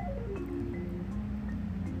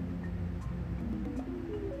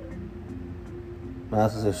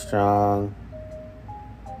 Muscles are strong,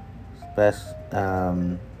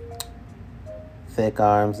 thick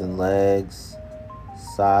arms and legs,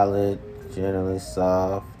 solid, generally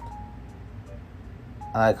soft.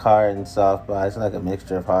 I like hard and soft bodies. I like a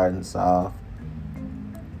mixture of hard and soft.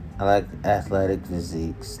 I like athletic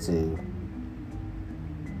physiques too.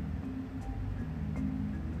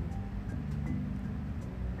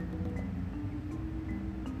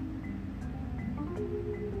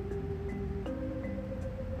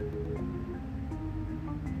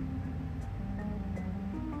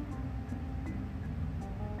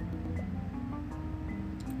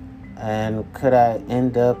 And could I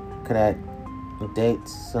date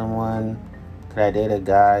someone? Could I date a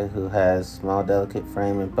guy who has small, delicate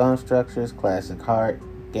frame and bone structures, classic heart,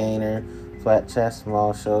 gainer, flat chest,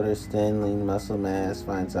 small shoulders, thin, lean muscle mass,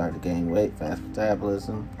 finds hard to gain weight, fast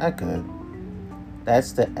metabolism? I could.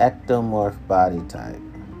 That's the ectomorph body type.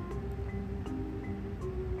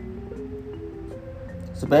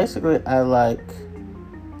 So basically,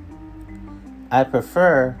 I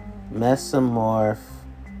prefer mesomorph,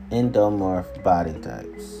 endomorph body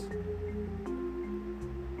types.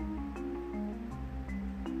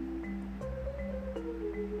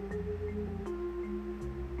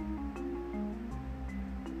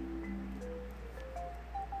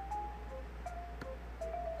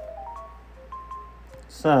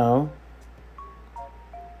 So,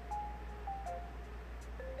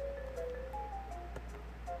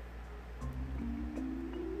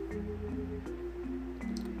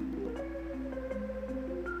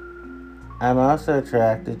 I'm also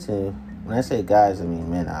attracted to, when I say guys, I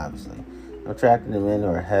mean men, obviously. I'm attracted to men who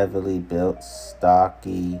are heavily built,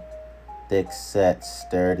 stocky, thick set,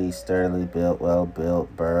 sturdily built, well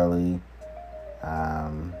built, burly.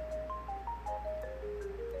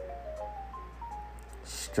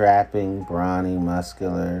 Strapping, brawny,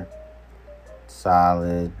 muscular,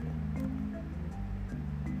 solid.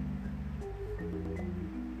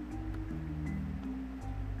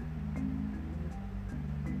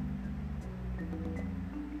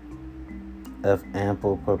 Of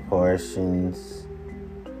ample proportions,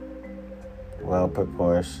 well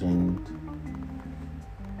proportioned.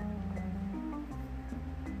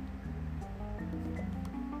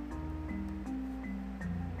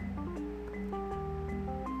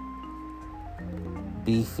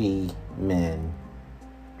 Beefy men.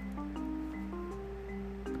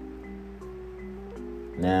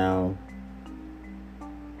 Now,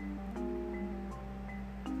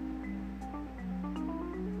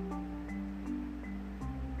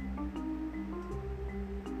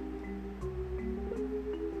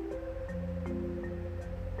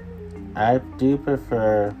 I do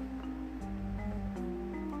prefer,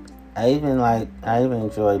 I even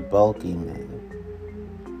enjoy bulky men.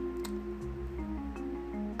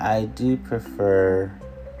 I do prefer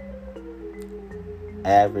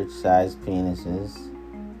average sized penises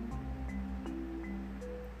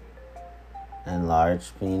and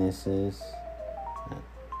large penises.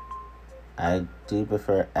 I do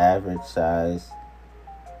prefer average sized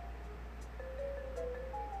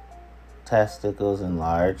testicles and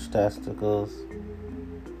large testicles.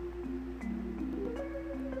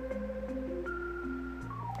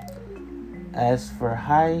 As for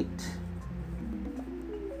height,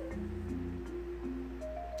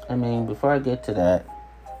 before I get to that,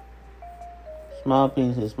 small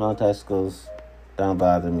penises, small testicles don't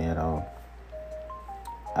bother me at all.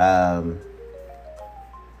 I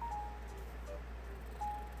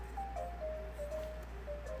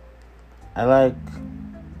like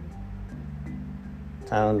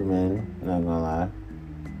toned men, not gonna lie.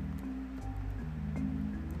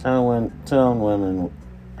 Toned women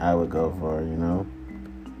I would go for, you know.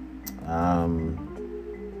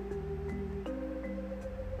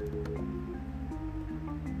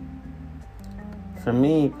 For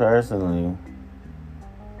me personally, when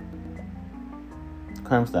it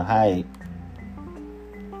comes to height,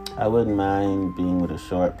 I wouldn't mind being with a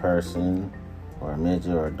short person or a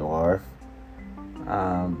midget or a dwarf.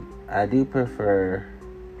 I do prefer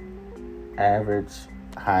average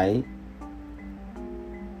height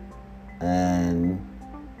and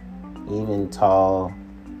even tall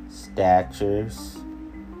statures.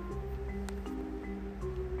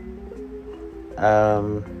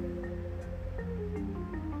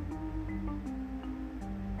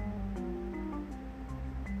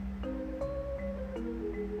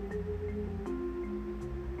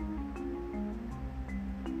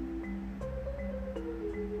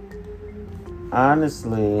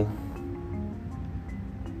 Honestly,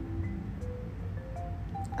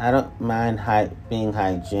 I don't mind being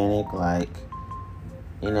hygienic. Like,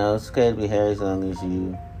 it's okay to be hairy as long as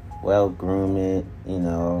you well groom it,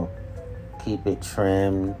 keep it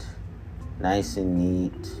trimmed, nice and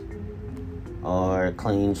neat, or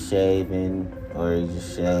clean shaven, or you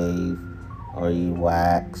just shave, or you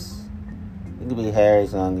wax. You can be hairy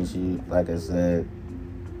as long as you, like I said,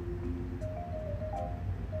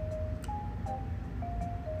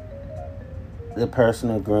 the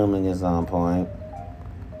personal grooming is on point.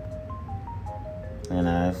 And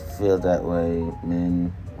I feel that way,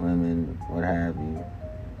 men, women, what have you.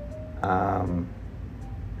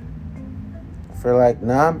 For like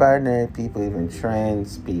non-binary people, even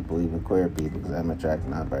trans people, even queer people, because I'm attracted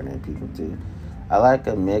to non-binary people too, I like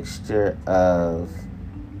a mixture of,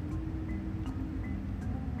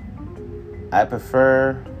 I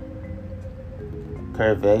prefer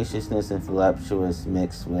curvaceousness and voluptuous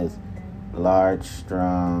mixed with large,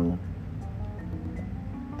 strong,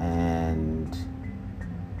 and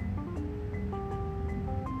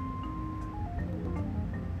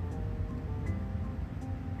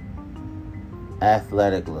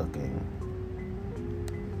athletic looking.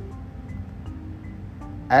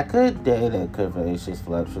 I could date a curvaceous,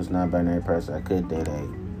 voluptuous, non-binary person. I could date a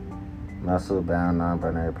muscle-bound,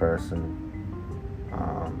 non-binary person.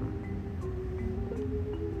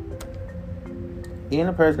 Even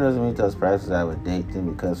a person doesn't meet those prices, I would date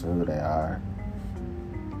them because of who they are.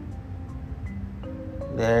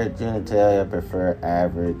 Their genitalia I prefer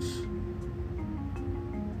average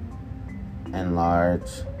and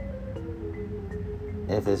large.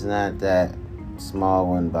 If it's not that small,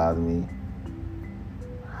 wouldn't bother me.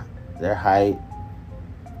 Their height,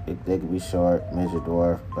 they could be short, midget,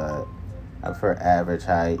 dwarf, but I prefer average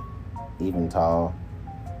height, even tall.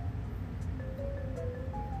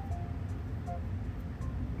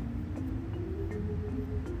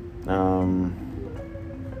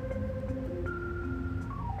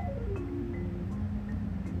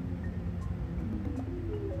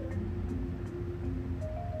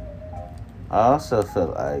 I also feel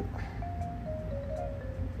like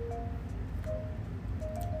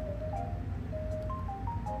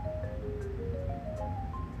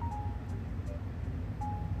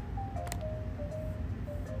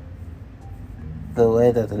the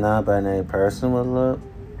way that the non-binary person would look,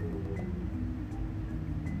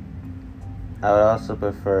 I would also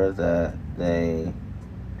prefer that they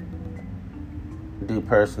do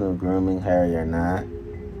personal grooming, hairy or not.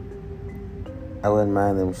 I wouldn't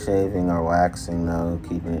mind them shaving or waxing, no,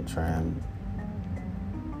 keeping it trimmed.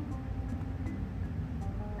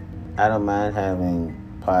 I don't mind having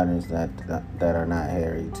partners that are not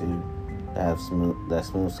hairy too, that have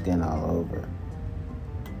smooth skin all over.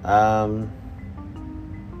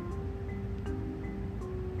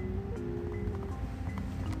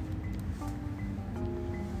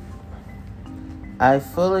 I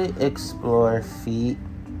fully explore feet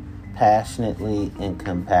passionately and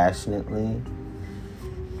compassionately,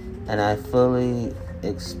 and I fully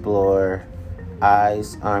explore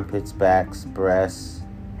eyes, armpits, backs, breasts,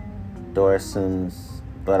 dorsums,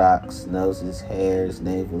 buttocks, noses, hairs,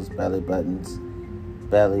 navels, belly buttons,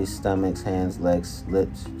 bellies, stomachs, hands, legs,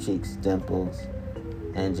 lips, cheeks, dimples,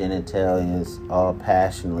 and genitalias, all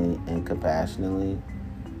passionately and compassionately.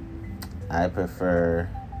 I prefer,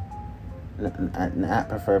 not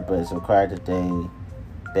prefer, but it's required that they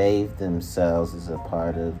bathe themselves as a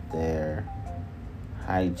part of their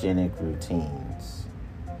hygienic routines.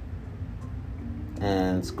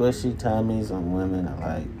 And squishy tummies on women,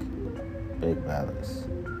 I like big bellies.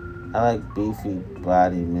 I like beefy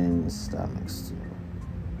body men's stomachs too.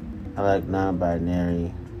 I like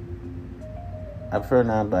non-binary. I prefer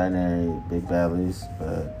non-binary big bellies,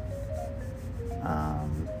 but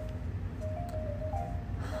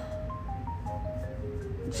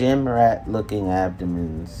gym rat looking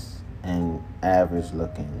abdomens and average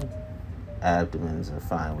looking abdomens are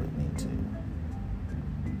fine with me too.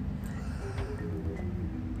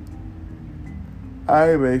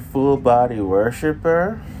 I am a full body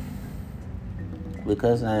worshiper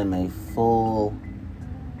because I am a full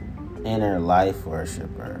inner life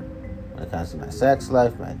worshiper when it comes to my sex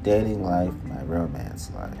life, my dating life, my romance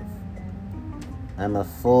life. I'm a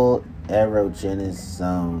full erogenous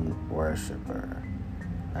zone worshiper.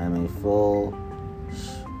 I'm a full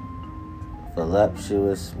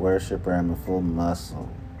voluptuous worshiper. I'm a full muscle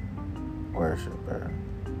worshiper.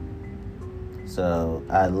 So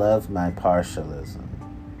I love my partialism.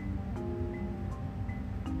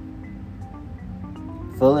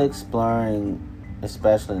 Fully exploring,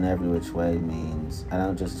 especially in every which way, means I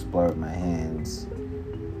don't just explore with my hands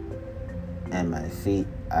and my feet.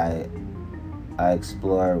 I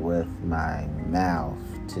explore with my mouth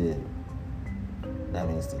too. That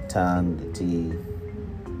means the tongue, the teeth,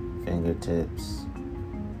 fingertips,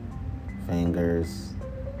 fingers,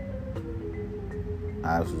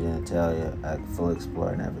 obviously genitalia. I fully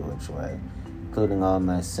explore in every which way, including all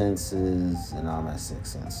my senses and all my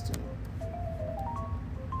sixth sense too.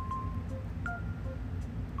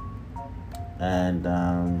 And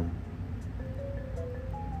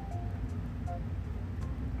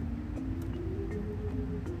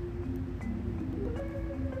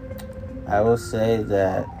I will say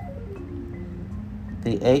that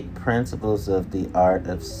the 8 principles of the art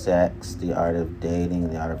of sex, the art of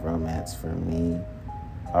dating, the art of romance for me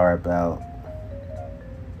are about,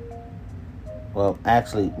 well,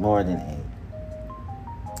 actually more than 8.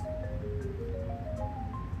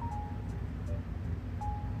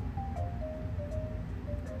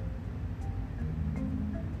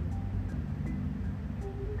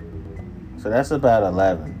 So that's about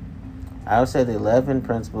 11. I would say the 11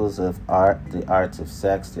 principles of art, the arts of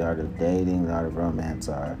sex, the art of dating, the art of romance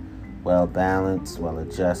are well balance, well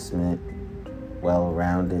adjustment, well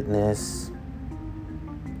roundedness,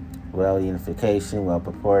 well unification, well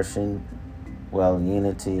proportion, well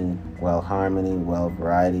unity, well harmony, well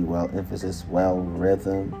variety, well emphasis, well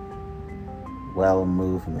rhythm, well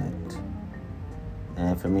movement.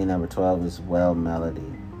 And for me, number 12 is well melody.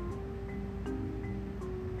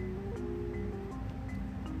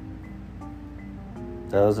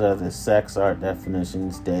 Those are the sex art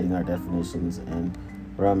definitions, dating art definitions, and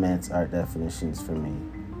romance art definitions for me.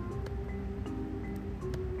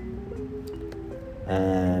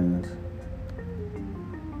 And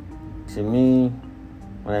to me,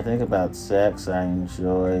 when I think about sex, I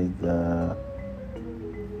enjoy the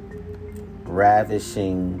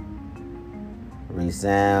ravishing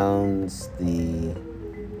resounds, the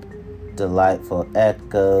delightful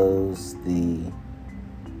echoes, the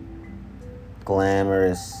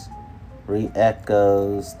glamorous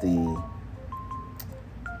re-echoes, the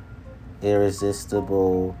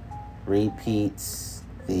irresistible repeats,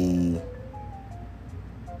 the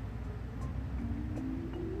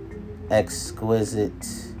exquisite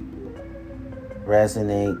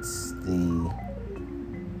resonates, the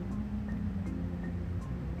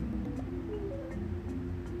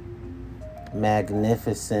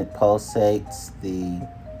magnificent pulsates, the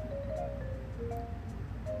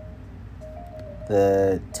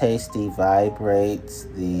tasty vibrates,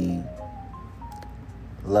 the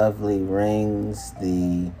lovely rings,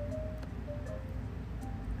 the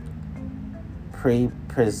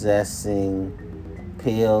prepossessing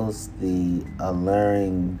peals, the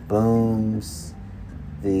alluring booms,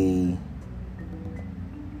 the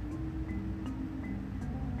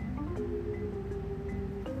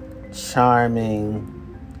charming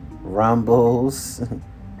rumbles,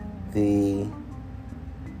 the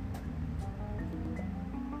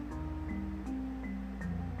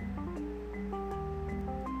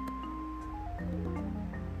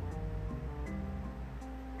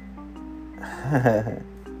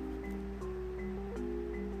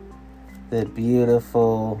the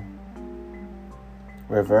beautiful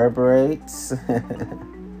reverberates,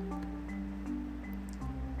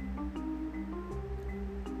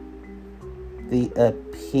 the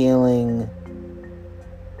appealing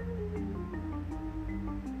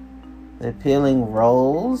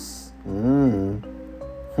rolls.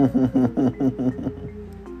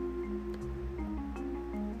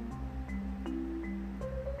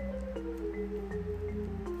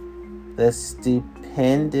 The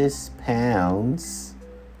stupendous pounds,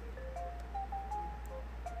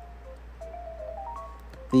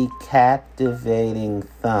 the captivating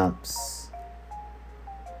thumps,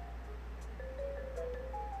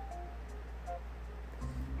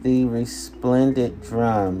 the resplendent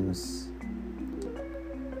drums,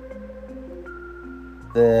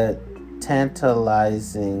 the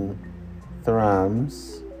tantalizing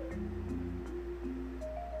thrums,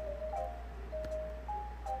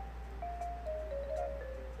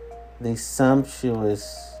 the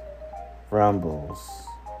sumptuous rumbles,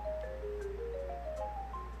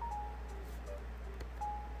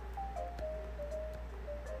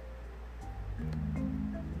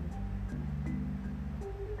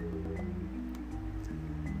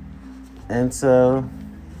 and so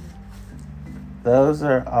those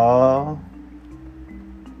are all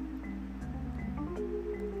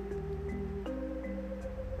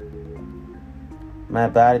my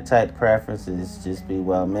body type preferences. Just be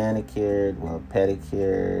well manicured, well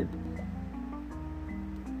pedicured,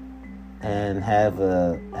 and have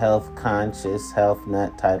a health conscious, health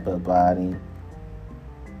nut type of body.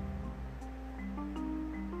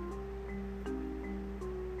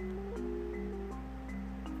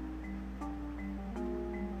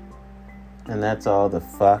 And that's all the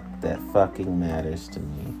fuck that fucking matters to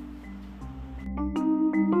me.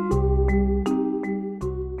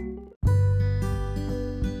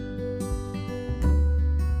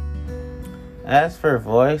 As for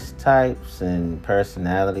voice types and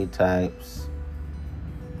personality types,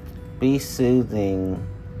 be soothing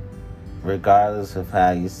regardless of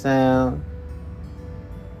how you sound,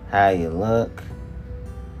 how you look,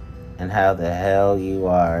 and how the hell you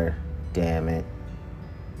are, damn it.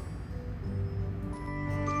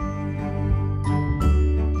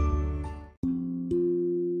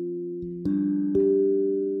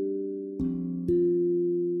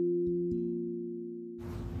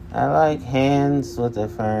 I like hands with a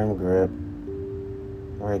firm grip,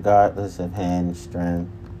 regardless of hand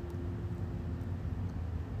strength.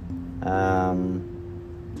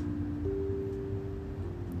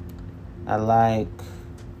 I like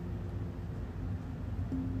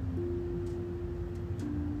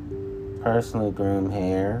personally groomed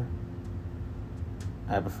hair.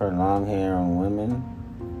 I prefer long hair on women.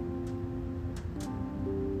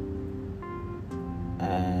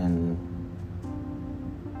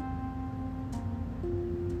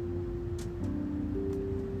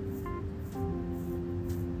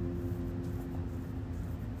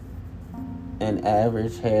 And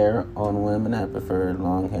average hair on women. I prefer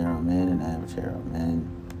long hair on men and average hair on men.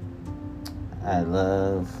 I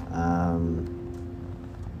love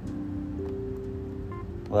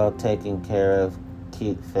well taken care of,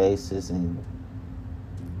 cute faces, and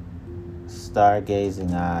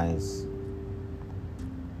stargazing eyes,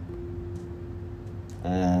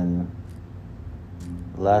 and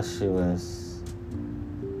luscious,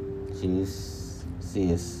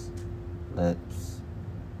 juiciest lips.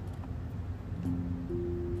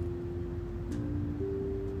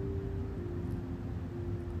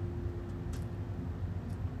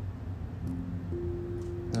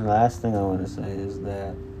 And the last thing I want to say is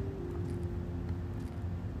that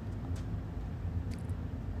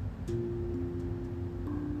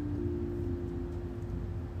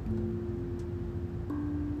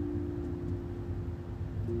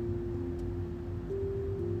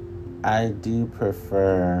I do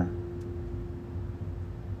prefer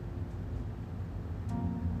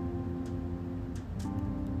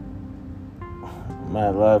my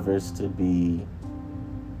lovers to be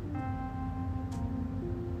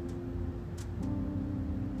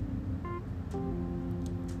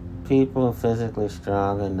people physically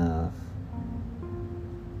strong enough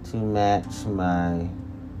to match my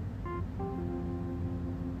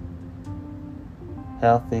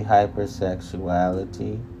healthy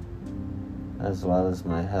hypersexuality as well as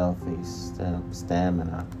my healthy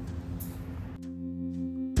stamina.